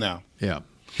nimble now. Yeah.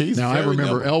 Now I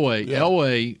remember nimble.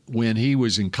 Elway, when he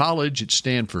was in college at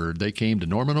Stanford, they came to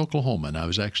Norman, Oklahoma, and I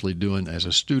was actually doing, as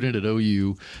a student at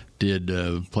OU, did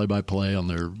play-by-play on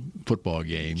their football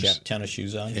games. Did you have tennis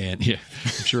shoes on? And yeah, I'm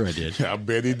sure I did. I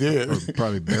bet he did. Or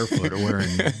probably barefoot or wearing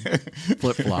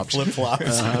flip-flops.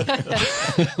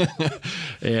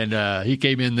 And he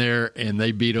came in there, and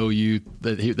they beat OU.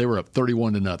 They were up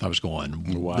 31-0. I was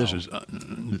going, wow. This is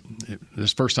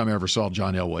the first time I ever saw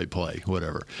John Elway play,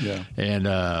 whatever. Yeah.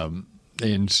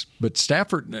 But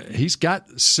Stafford, he's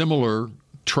got similar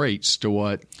traits to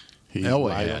what He's Elway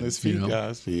light had, on his feet,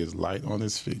 guys. He is light on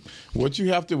his feet. What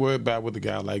you have to worry about with a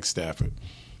guy like Stafford,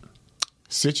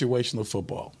 situational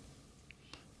football.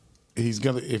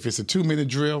 If it's a 2-minute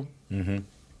drill,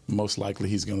 most likely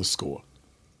he's gonna score.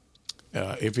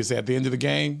 If it's at the end of the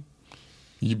game,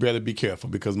 you better be careful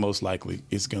because most likely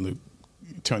it's gonna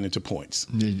turn into points.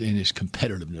 And his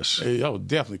competitiveness. Oh,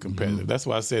 definitely competitive. That's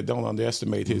why I said don't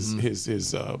underestimate his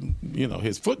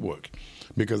footwork,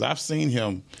 because I've seen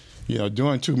him.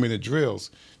 During 2-minute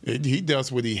drills, he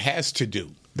does what he has to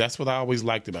do. That's what I always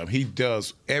liked about him. He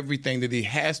does everything that he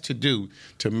has to do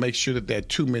to make sure that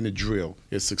 2-minute drill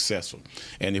is successful.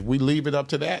 And if we leave it up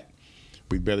to that,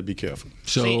 we better be careful.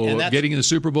 So, getting the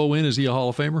Super Bowl win, is he a Hall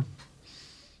of Famer?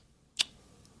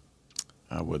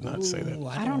 I would not say that.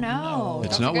 I don't know.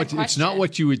 It's not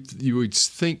what you would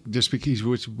think, just because he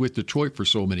was with Detroit for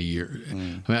so many years. I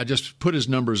mean, I just put his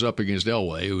numbers up against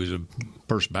Elway, who was a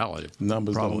first ballot.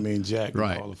 Numbers don't mean jack in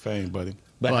the Hall of Fame, buddy.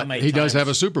 But he does have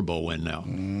a Super Bowl win now.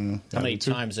 How many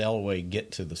times Elway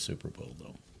get to the Super Bowl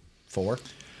though? 4?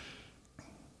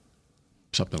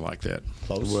 Something like that.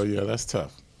 Close. Well, yeah, that's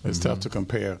tough. It's tough to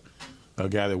compare a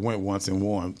guy that went once and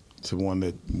won to one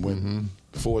that went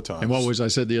 4 times. And what was I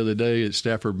said the other day?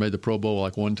 Stafford made the Pro Bowl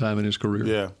like 1 time in his career.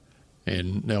 Yeah.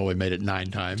 And Elway made it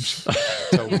 9 times.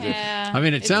 Yeah, I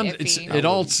mean, it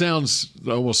all sounds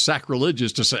almost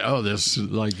sacrilegious to say, "Oh, this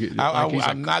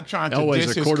I'm not trying to Elway's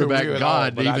diss a quarterback his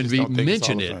god career to even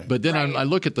mention it." But then Right. I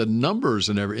look at the numbers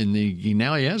and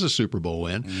now he has a Super Bowl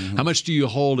win. How much do you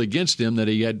hold against him that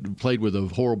he had played with a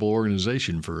horrible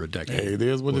organization for a decade? Hey, it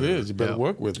is what it is. You better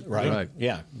work with it. Right.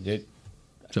 Yeah.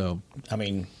 So I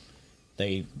mean,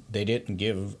 they didn't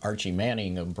give Archie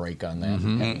Manning a break on that.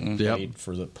 And played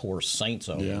for the poor Saints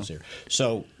always here.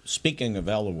 So speaking of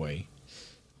Elway,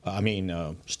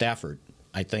 Stafford,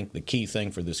 I think the key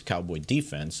thing for this Cowboy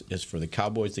defense is for the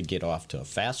Cowboys to get off to a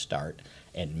fast start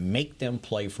and make them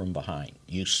play from behind.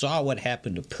 You saw what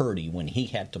happened to Purdy when he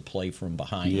had to play from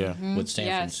behind with San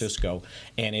Francisco,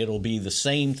 and it'll be the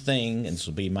same thing, and this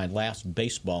will be my last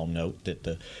baseball note, that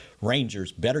the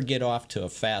Rangers better get off to a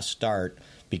fast start,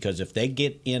 because if they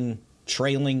get in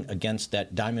trailing against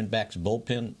that Diamondbacks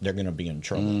bullpen, they're going to be in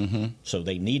trouble. So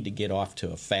they need to get off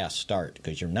to a fast start,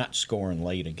 because you're not scoring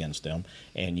late against them,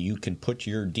 and you can put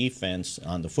your defense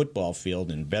on the football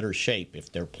field in better shape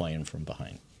if they're playing from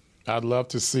behind. I'd love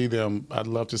to see them. I'd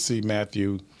love to see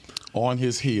Matthew on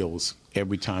his heels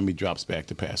every time he drops back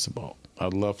to pass the ball.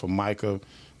 I'd love for Micah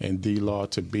and D-Law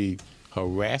to be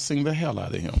harassing the hell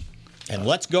out of him. And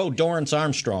let's go Dorrance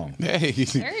Armstrong. Hey.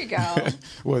 There you go.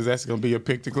 Well, that's going to be your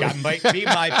pick to click? That might be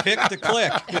my pick to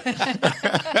click.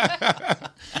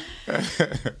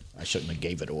 I shouldn't have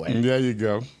gave it away. There you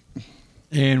go.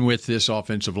 And with this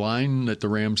offensive line that the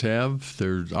Rams have,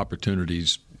 their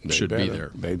opportunities should be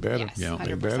there. They better. Yes, yeah, 100%.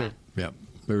 They better. Yeah.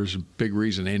 There's a big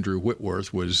reason Andrew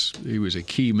Whitworth was a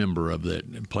key member of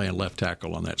that, playing left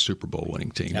tackle on that Super Bowl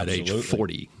winning team at age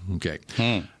 40. Okay.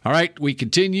 All right, we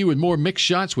continue with more mixed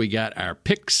shots. We got our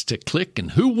picks to click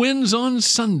and who wins on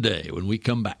Sunday when we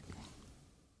come back.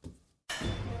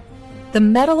 The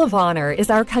Medal of Honor is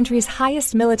our country's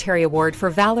highest military award for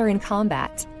valor in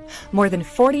combat. More than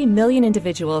 40 million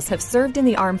individuals have served in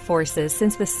the armed forces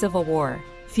since the Civil War.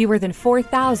 Fewer than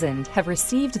 4,000 have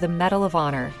received the Medal of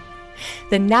Honor.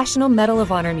 The National Medal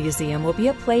of Honor Museum will be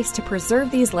a place to preserve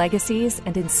these legacies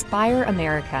and inspire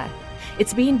America.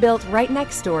 It's being built right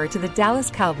next door to the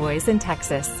Dallas Cowboys in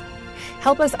Texas.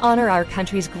 Help us honor our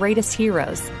country's greatest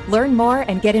heroes. Learn more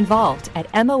and get involved at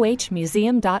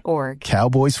mohmuseum.org.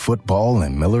 Cowboys football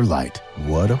and Miller Lite.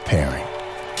 What a pairing.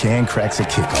 Can cracks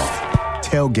at kickoff.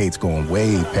 Tailgates going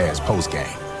way past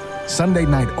postgame. Sunday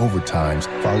night overtimes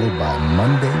followed by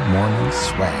Monday morning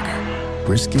swagger.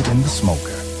 Brisket in the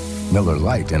smoker. Miller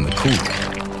Lite in the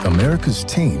cooler. America's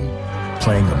team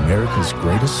playing America's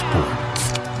greatest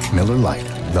sport. Miller Lite,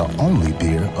 the only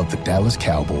beer of the Dallas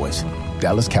Cowboys.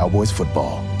 Dallas Cowboys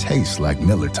football tastes like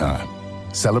Miller time.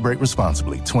 Celebrate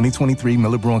responsibly. 2023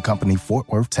 Miller Brewing Company, Fort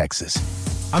Worth, Texas.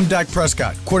 I'm Dak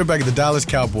Prescott, quarterback of the Dallas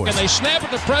Cowboys. And they snap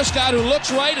it to Prescott, who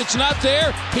looks right. It's not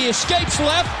there. He escapes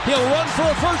left. He'll run for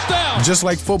a first down. Just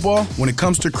like football, when it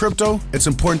comes to crypto, it's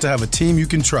important to have a team you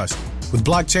can trust. With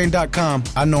blockchain.com,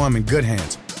 I know I'm in good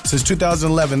hands. Since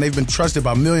 2011, they've been trusted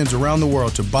by millions around the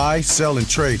world to buy, sell, and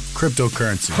trade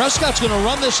cryptocurrency. Prescott's going to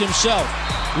run this himself.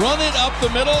 Run it up the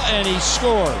middle, and he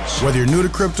scores. Whether you're new to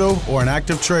crypto or an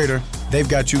active trader, they've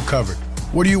got you covered.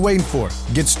 What are you waiting for?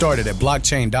 Get started at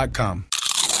blockchain.com.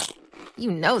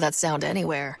 You know that sound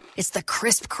anywhere. It's the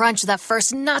crisp crunch of that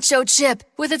first nacho chip.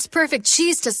 With its perfect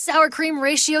cheese to sour cream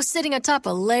ratio sitting atop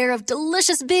a layer of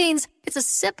delicious beans, it's a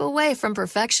sip away from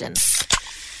perfection.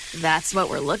 That's what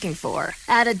we're looking for.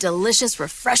 Add a delicious,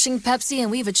 refreshing Pepsi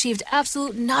and we've achieved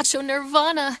absolute nacho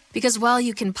nirvana. Because while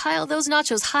you can pile those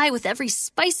nachos high with every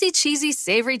spicy, cheesy,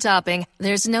 savory topping,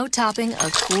 there's no topping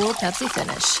a cool Pepsi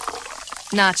finish.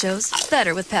 Nachos,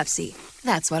 better with Pepsi.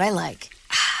 That's what I like.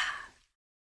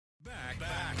 Back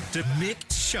to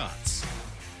Mixed Shots.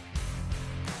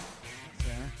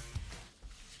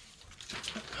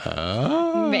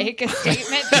 Make a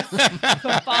statement this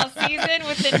football season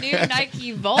with the new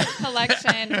Nike Volt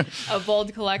collection, a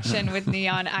bold collection with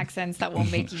neon accents that will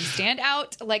make you stand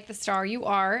out like the star you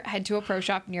are. Head to a pro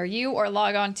shop near you or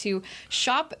log on to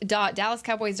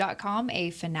shop.dallascowboys.com, a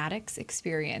Fanatics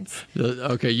experience.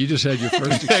 Okay, you just had your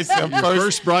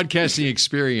first broadcasting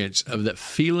experience of that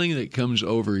feeling that comes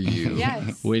over you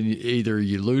when either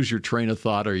you lose your train of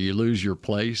thought or you lose your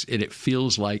place, and it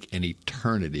feels like an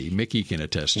eternity. Mickey can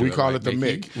attest. We call it the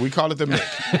Mick. We call it the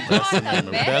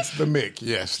Mick. That's the Mick.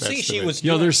 Yes. That's See, she Mick. was.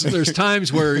 There's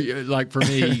times where, like for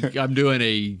me, I'm doing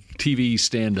a TV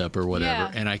stand-up or whatever,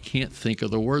 and I can't think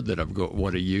of the word that I'm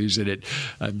want to use, and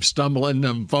I'm stumbling,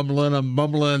 I'm fumbling, I'm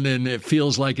mumbling, and it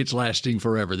feels like it's lasting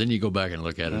forever. Then you go back and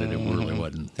look at it, and it really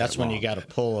wasn't. That's when you got to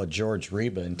pull a George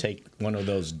Reba and take one of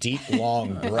those deep,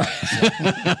 long breaths.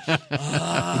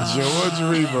 George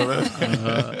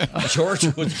Reba.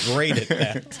 George was great at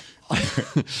that.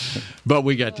 But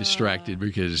we got distracted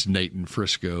because Nathan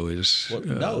Frisco is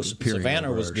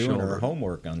Savannah was doing her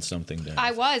homework on something there.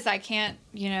 I can't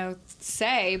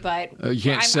say, but you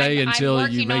can't say until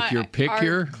you make your pick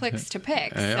here. Clicks to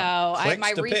pick. So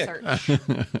my research.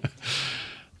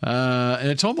 And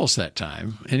it's almost that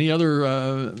time. Any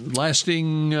other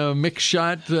lasting mix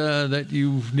shot that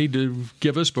you need to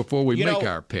give us before we make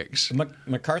our picks?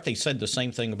 McCarthy said the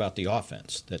same thing about the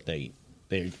offense, that they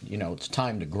it's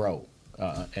time to grow.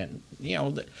 And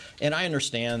I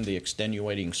understand the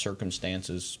extenuating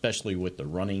circumstances, especially with the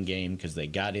running game, because they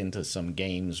got into some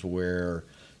games where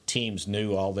teams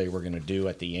knew all they were going to do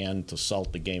at the end to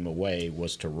salt the game away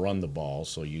was to run the ball.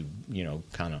 So you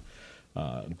kind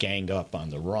of gang up on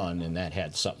the run, and that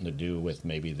had something to do with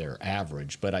maybe their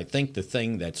average. But I think the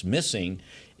thing that's missing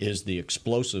is the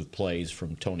explosive plays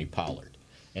from Tony Pollard.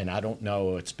 And I don't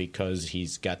know, it's because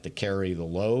he's got to carry the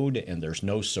load and there's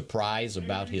no surprise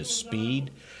about his speed.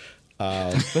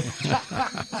 Rico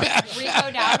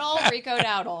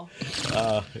Dowdle.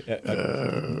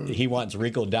 He wants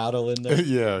Rico Dowdle in there?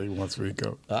 Yeah, he wants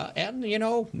Rico. And,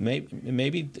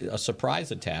 maybe a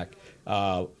surprise attack.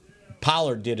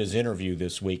 Pollard did his interview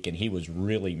this week, and he was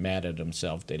really mad at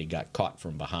himself that he got caught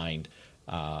from behind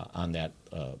on that.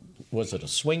 Was it a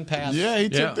swing pass? Yeah, he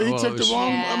took the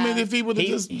wrong. Yeah. I mean, if he would have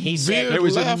just veered it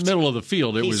was left. in the middle of the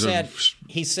field.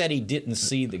 He said he didn't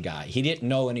see the guy. He didn't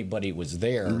know anybody was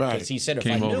there because he said if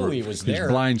I knew he was there,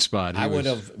 blind spot. I would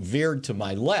have veered to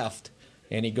my left.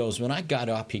 And he goes, when I got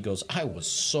up, he goes, I was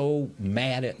so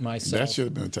mad at myself. That should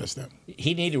have been a touchdown.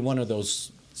 He needed one of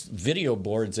those video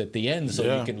boards at the end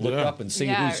so you can look up and see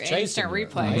who's chasing. Instant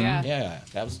replay. Yeah,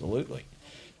 absolutely.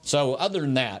 So other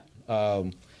than that.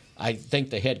 I think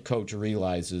the head coach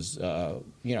realizes,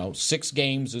 6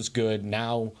 games is good.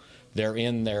 Now they're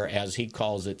in their, as he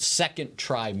calls it, second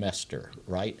trimester,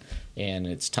 right? And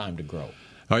it's time to grow.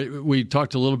 All right, we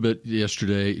talked a little bit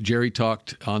yesterday. Jerry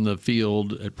talked on the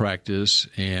field at practice,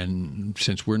 and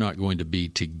since we're not going to be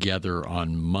together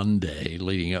on Monday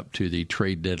leading up to the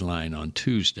trade deadline on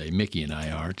Tuesday, Mickey and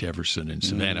I are. Jefferson and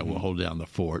Savannah will hold down the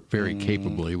fort very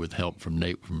capably with help from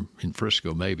Nate in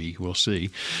Frisco, maybe. We'll see.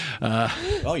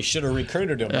 You should have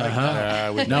recruited him.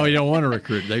 No, we don't want to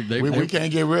recruit. We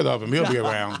can't get rid of him. He'll be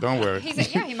around. Don't worry.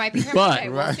 He might be here Monday.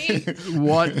 We'll see.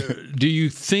 What do you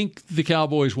think the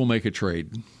Cowboys will make a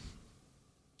trade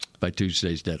by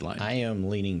Tuesday's deadline? I am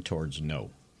leaning towards no.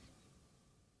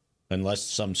 Unless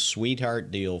some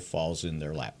sweetheart deal falls in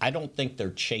their lap. I don't think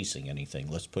they're chasing anything.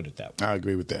 Let's put it that way. I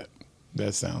agree with that.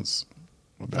 That sounds...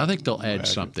 I think they'll add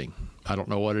something. I don't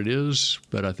know what it is,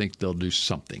 but I think they'll do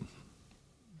something.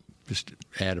 Just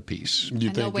add a piece. You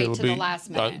think they'll wait to the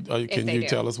last minute. Can you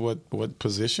tell us what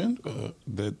position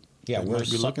that? Yeah,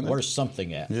 where's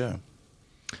something at? Yeah.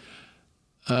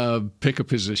 Pick a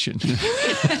position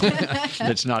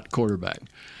that's not quarterback.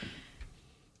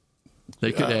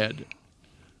 They could add.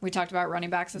 We talked about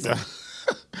running backs as well.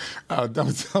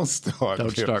 Don't start.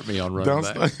 Don't start me on running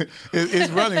back. It's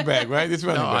running back, right? It's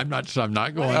running back. I'm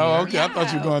not going there. Oh, okay. I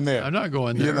thought you were going there. I'm not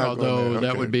going there, although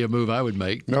that would be a move I would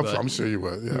make. No, I'm sure you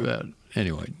would. Yeah.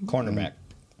 Anyway. Cornerback.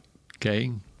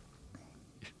 Okay.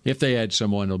 If they add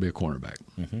someone, it'll be a cornerback.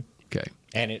 Mm-hmm. Okay.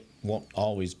 And it won't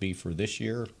always be for this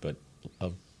year, but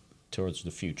towards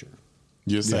the future.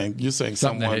 You're saying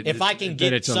someone. If I can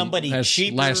get somebody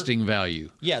cheaper, lasting value.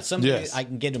 Yeah, somebody I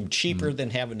can get them cheaper than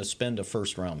having to spend a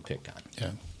first round pick on.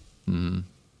 Yeah. Mm-hmm.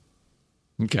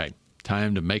 Okay,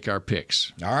 time to make our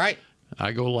picks. All right.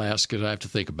 I go last because I have to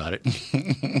think about it.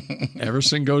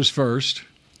 Everson goes first.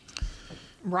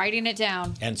 Writing it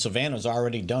down. And Savannah's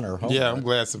already done her homework. Yeah, I'm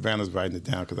glad Savannah's writing it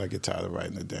down because I get tired of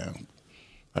writing it down.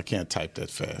 I can't type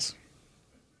that fast.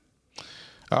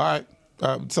 All right.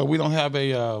 So we don't have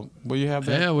a. Will you have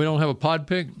that? Yeah, we don't have a pod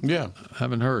pick. Yeah,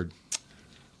 haven't heard.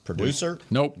 Producer?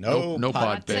 Nope. No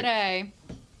pod pick today.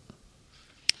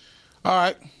 All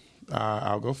right,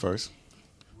 I'll go first.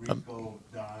 Open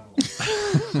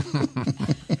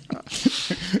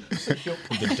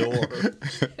the door.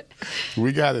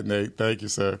 We got it, Nate. Thank you,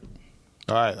 sir.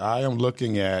 All right, I am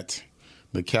looking at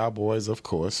the Cowboys, of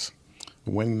course,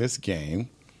 winning this game.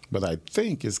 But I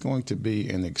think it's going to be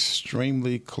an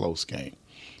extremely close game.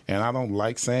 And I don't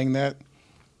like saying that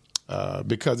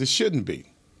because it shouldn't be.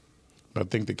 But I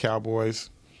think the Cowboys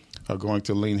are going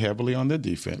to lean heavily on their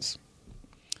defense.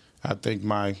 I think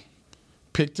my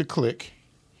pick to click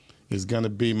is going to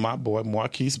be my boy,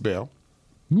 Marquise Bell.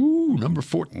 Ooh, number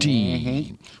 14.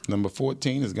 Mm-hmm. Number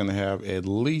 14 is going to have at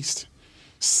least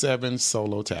 7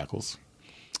 solo tackles.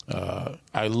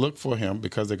 I look for him,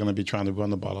 because they're going to be trying to run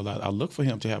the ball a lot, I look for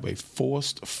him to have a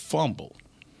forced fumble.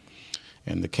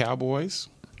 And the Cowboys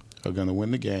are going to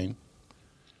win the game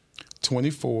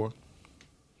 24-20.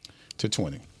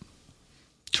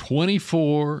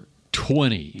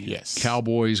 24-20. Yes.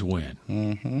 Cowboys win.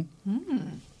 Mm-hmm.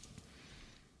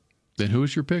 Then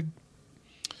who's your pick?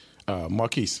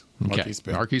 Marquise. Okay. Marquise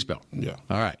Bell. Marquise Bell. Yeah.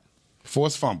 All right.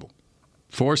 Forced fumble.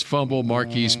 Forced fumble,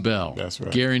 Marquise Bell. That's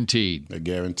right. Guaranteed. They're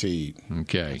guaranteed.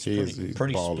 Okay. He's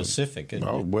pretty specific. Isn't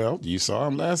it? Well, you saw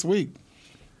him last week.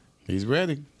 He's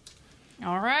ready.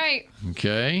 All right.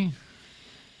 Okay.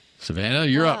 Savannah,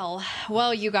 you're up.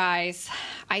 Well, you guys,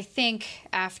 I think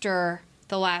after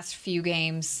the last few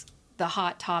games, the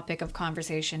hot topic of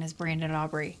conversation is Brandon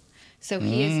Aubrey. So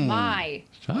he is my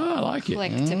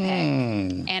click to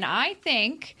pick. And I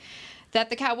think that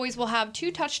the Cowboys will have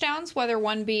 2 touchdowns, whether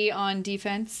one be on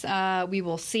defense, we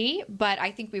will see. But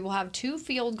I think we will have 2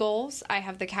 field goals. I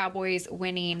have the Cowboys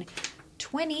winning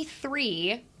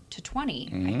 23-20.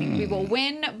 I think we will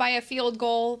win by a field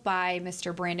goal by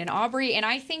Mr. Brandon Aubrey. And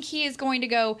I think he is going to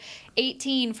go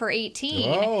 18 for 18.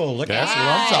 Oh, That's what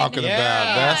I'm talking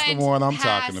about. That's the one I'm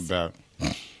talking about.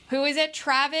 Who is it?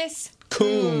 Travis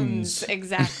Coons.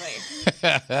 Exactly.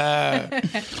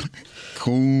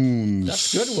 Coons.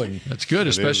 That's a good one. That's good,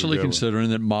 especially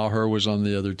considering that Maher was on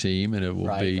the other team, and it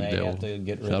will be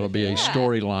that'll be a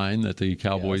storyline that the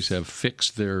Cowboys have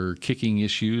fixed their kicking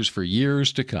issues for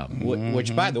years to come.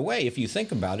 Which, by the way, if you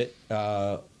think about it,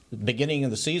 beginning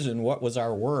of the season, what was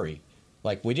our worry?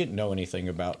 Like, we didn't know anything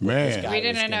about this guy. We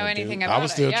didn't know anything about it. I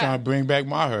was still trying to bring back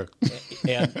Maher.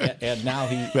 And now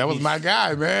that was my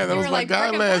guy, man. That was my guy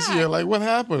last year. Like, what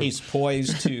happened? He's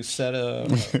poised to set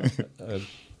a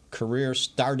career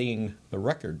starting the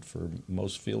record for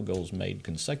most field goals made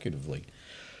consecutively.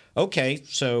 Okay,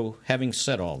 so having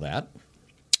said all that,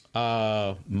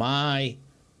 my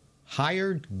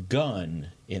hired gun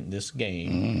in this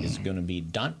game is going to be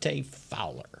Dante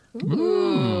Fowler.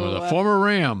 Ooh, the former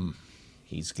Ram.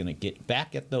 He's going to get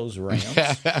back at those Rams.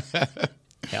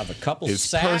 Have a couple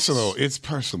sacks. It's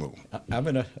personal. I'm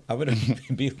gonna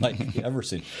be like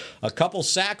Everson. A couple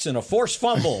sacks and a forced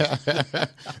fumble.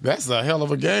 That's a hell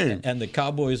of a game. And the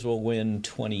Cowboys will win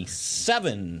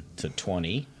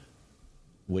 27-20,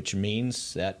 which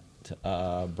means that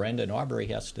Brandon Aubrey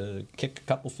has to kick a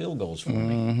couple field goals for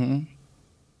me.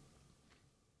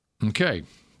 Okay,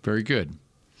 very good.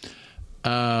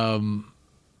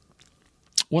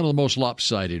 One of the most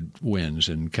lopsided wins,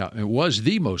 it was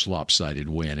the most lopsided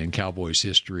win in Cowboys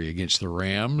history against the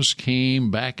Rams,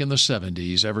 came back in the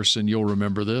 70s. Everson, you'll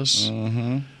remember this.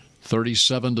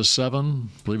 37-7. I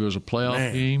believe it was a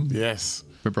playoff game. Yes.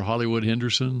 Remember Hollywood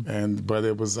Henderson? But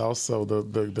it was also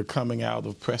the coming out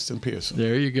of Preston Pearson.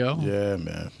 There you go. Yeah,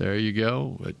 man. There you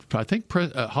go. I think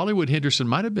Hollywood Henderson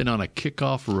might have been on a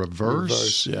kickoff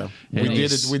reverse. Yeah. We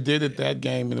did it that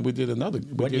game, and we did another.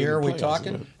 What year are we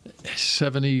talking?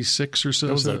 76 or so.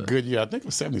 It was a good year. I think it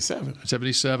was 77.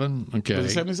 77? Okay. Was it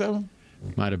 77?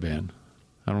 Might have been.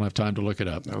 I don't have time to look it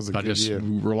up. That was a good year.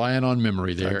 Relying on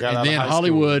memory there. And then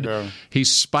Hollywood, he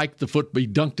spiked the foot, he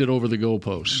dunked it over the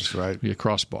goalpost. That's right. The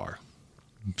crossbar.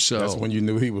 So that's when you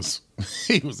knew he was a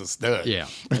stud. Yeah,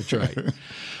 that's right.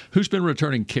 Who's been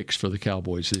returning kicks for the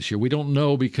Cowboys this year? We don't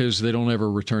know because they don't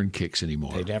ever return kicks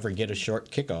anymore. They never get a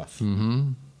short kickoff.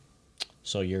 Mm-hmm.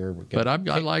 So but I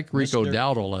like Rico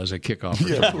Dowdle as a kickoff.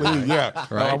 Yeah, please, yeah.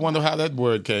 Right? I wonder how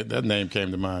that name came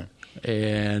to mind.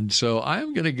 And so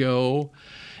I'm going to go.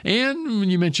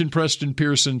 And you mentioned Preston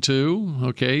Pearson, too.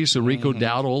 Okay, so Rico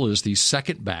Dowdle is the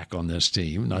second back on this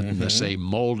team. Not in the same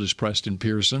mold as Preston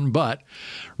Pearson, but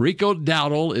Rico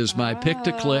Dowdle is my pick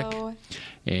to click.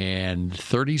 And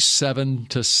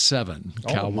 37-7,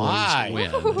 Cowboys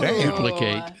win.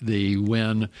 Duplicate the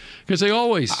win because they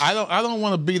always. I don't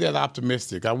want to be that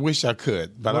optimistic. I wish I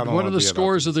could, but I don't. What are the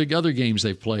scores of the other games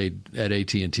they've played at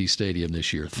AT&T Stadium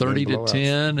this year?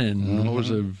 30-10, and what was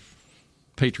the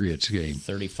Patriots game?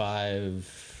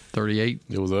 35-38.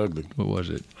 It was ugly. What was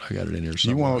it? I got it in here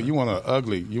somewhere. You want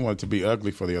it to be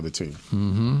ugly for the other team.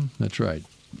 Mm-hmm. That's right.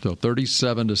 So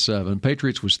 37-7.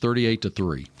 Patriots was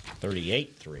 38-3.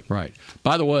 38-3. Right.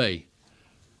 By the way,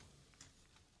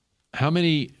 how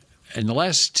many in the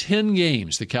last 10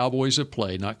 games the Cowboys have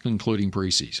played, not including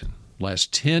preseason,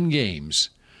 last 10 games,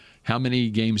 how many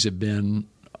games have been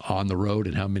on the road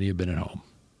and how many have been at home?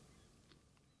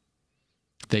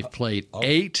 They've played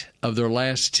 8 of their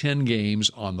last 10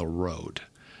 games on the road.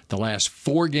 The last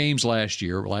 4 games last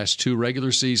year, last 2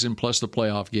 regular season plus the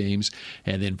playoff games,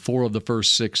 and then 4 of the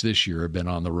first 6 this year have been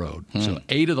on the road. So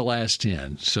 8 of the last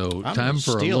 10. So time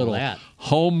for a little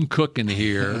home cooking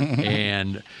here,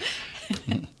 and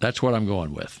that's what I'm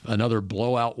going with. Another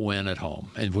blowout win at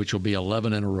home, and which will be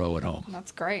 11 in a row at home.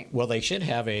 That's great. Well, they should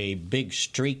have a big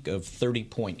streak of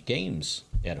 30-point games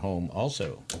at home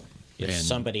also. If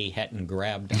somebody hadn't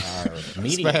grabbed our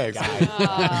media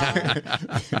guide.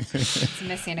 It's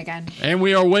missing again. And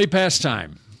we are way past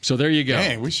time. So there you go.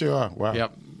 Man, we sure are. Wow.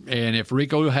 Yep. And if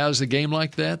Rico has a game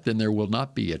like that, then there will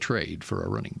not be a trade for a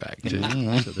running back, too.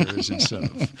 So there is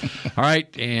incentive. All right.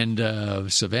 And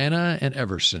Savannah and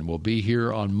Everson will be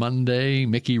here on Monday.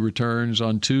 Mickey returns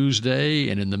on Tuesday.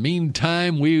 And in the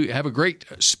meantime, we have a great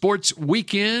sports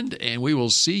weekend, and we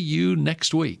will see you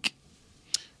next week.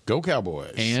 Go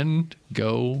Cowboys. And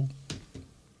go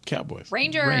Cowboys.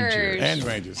 Rangers. And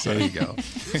Rangers. There you go.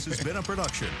 This has been a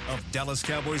production of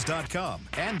DallasCowboys.com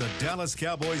and the Dallas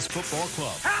Cowboys Football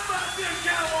Club. How about this,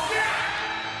 Cowboys?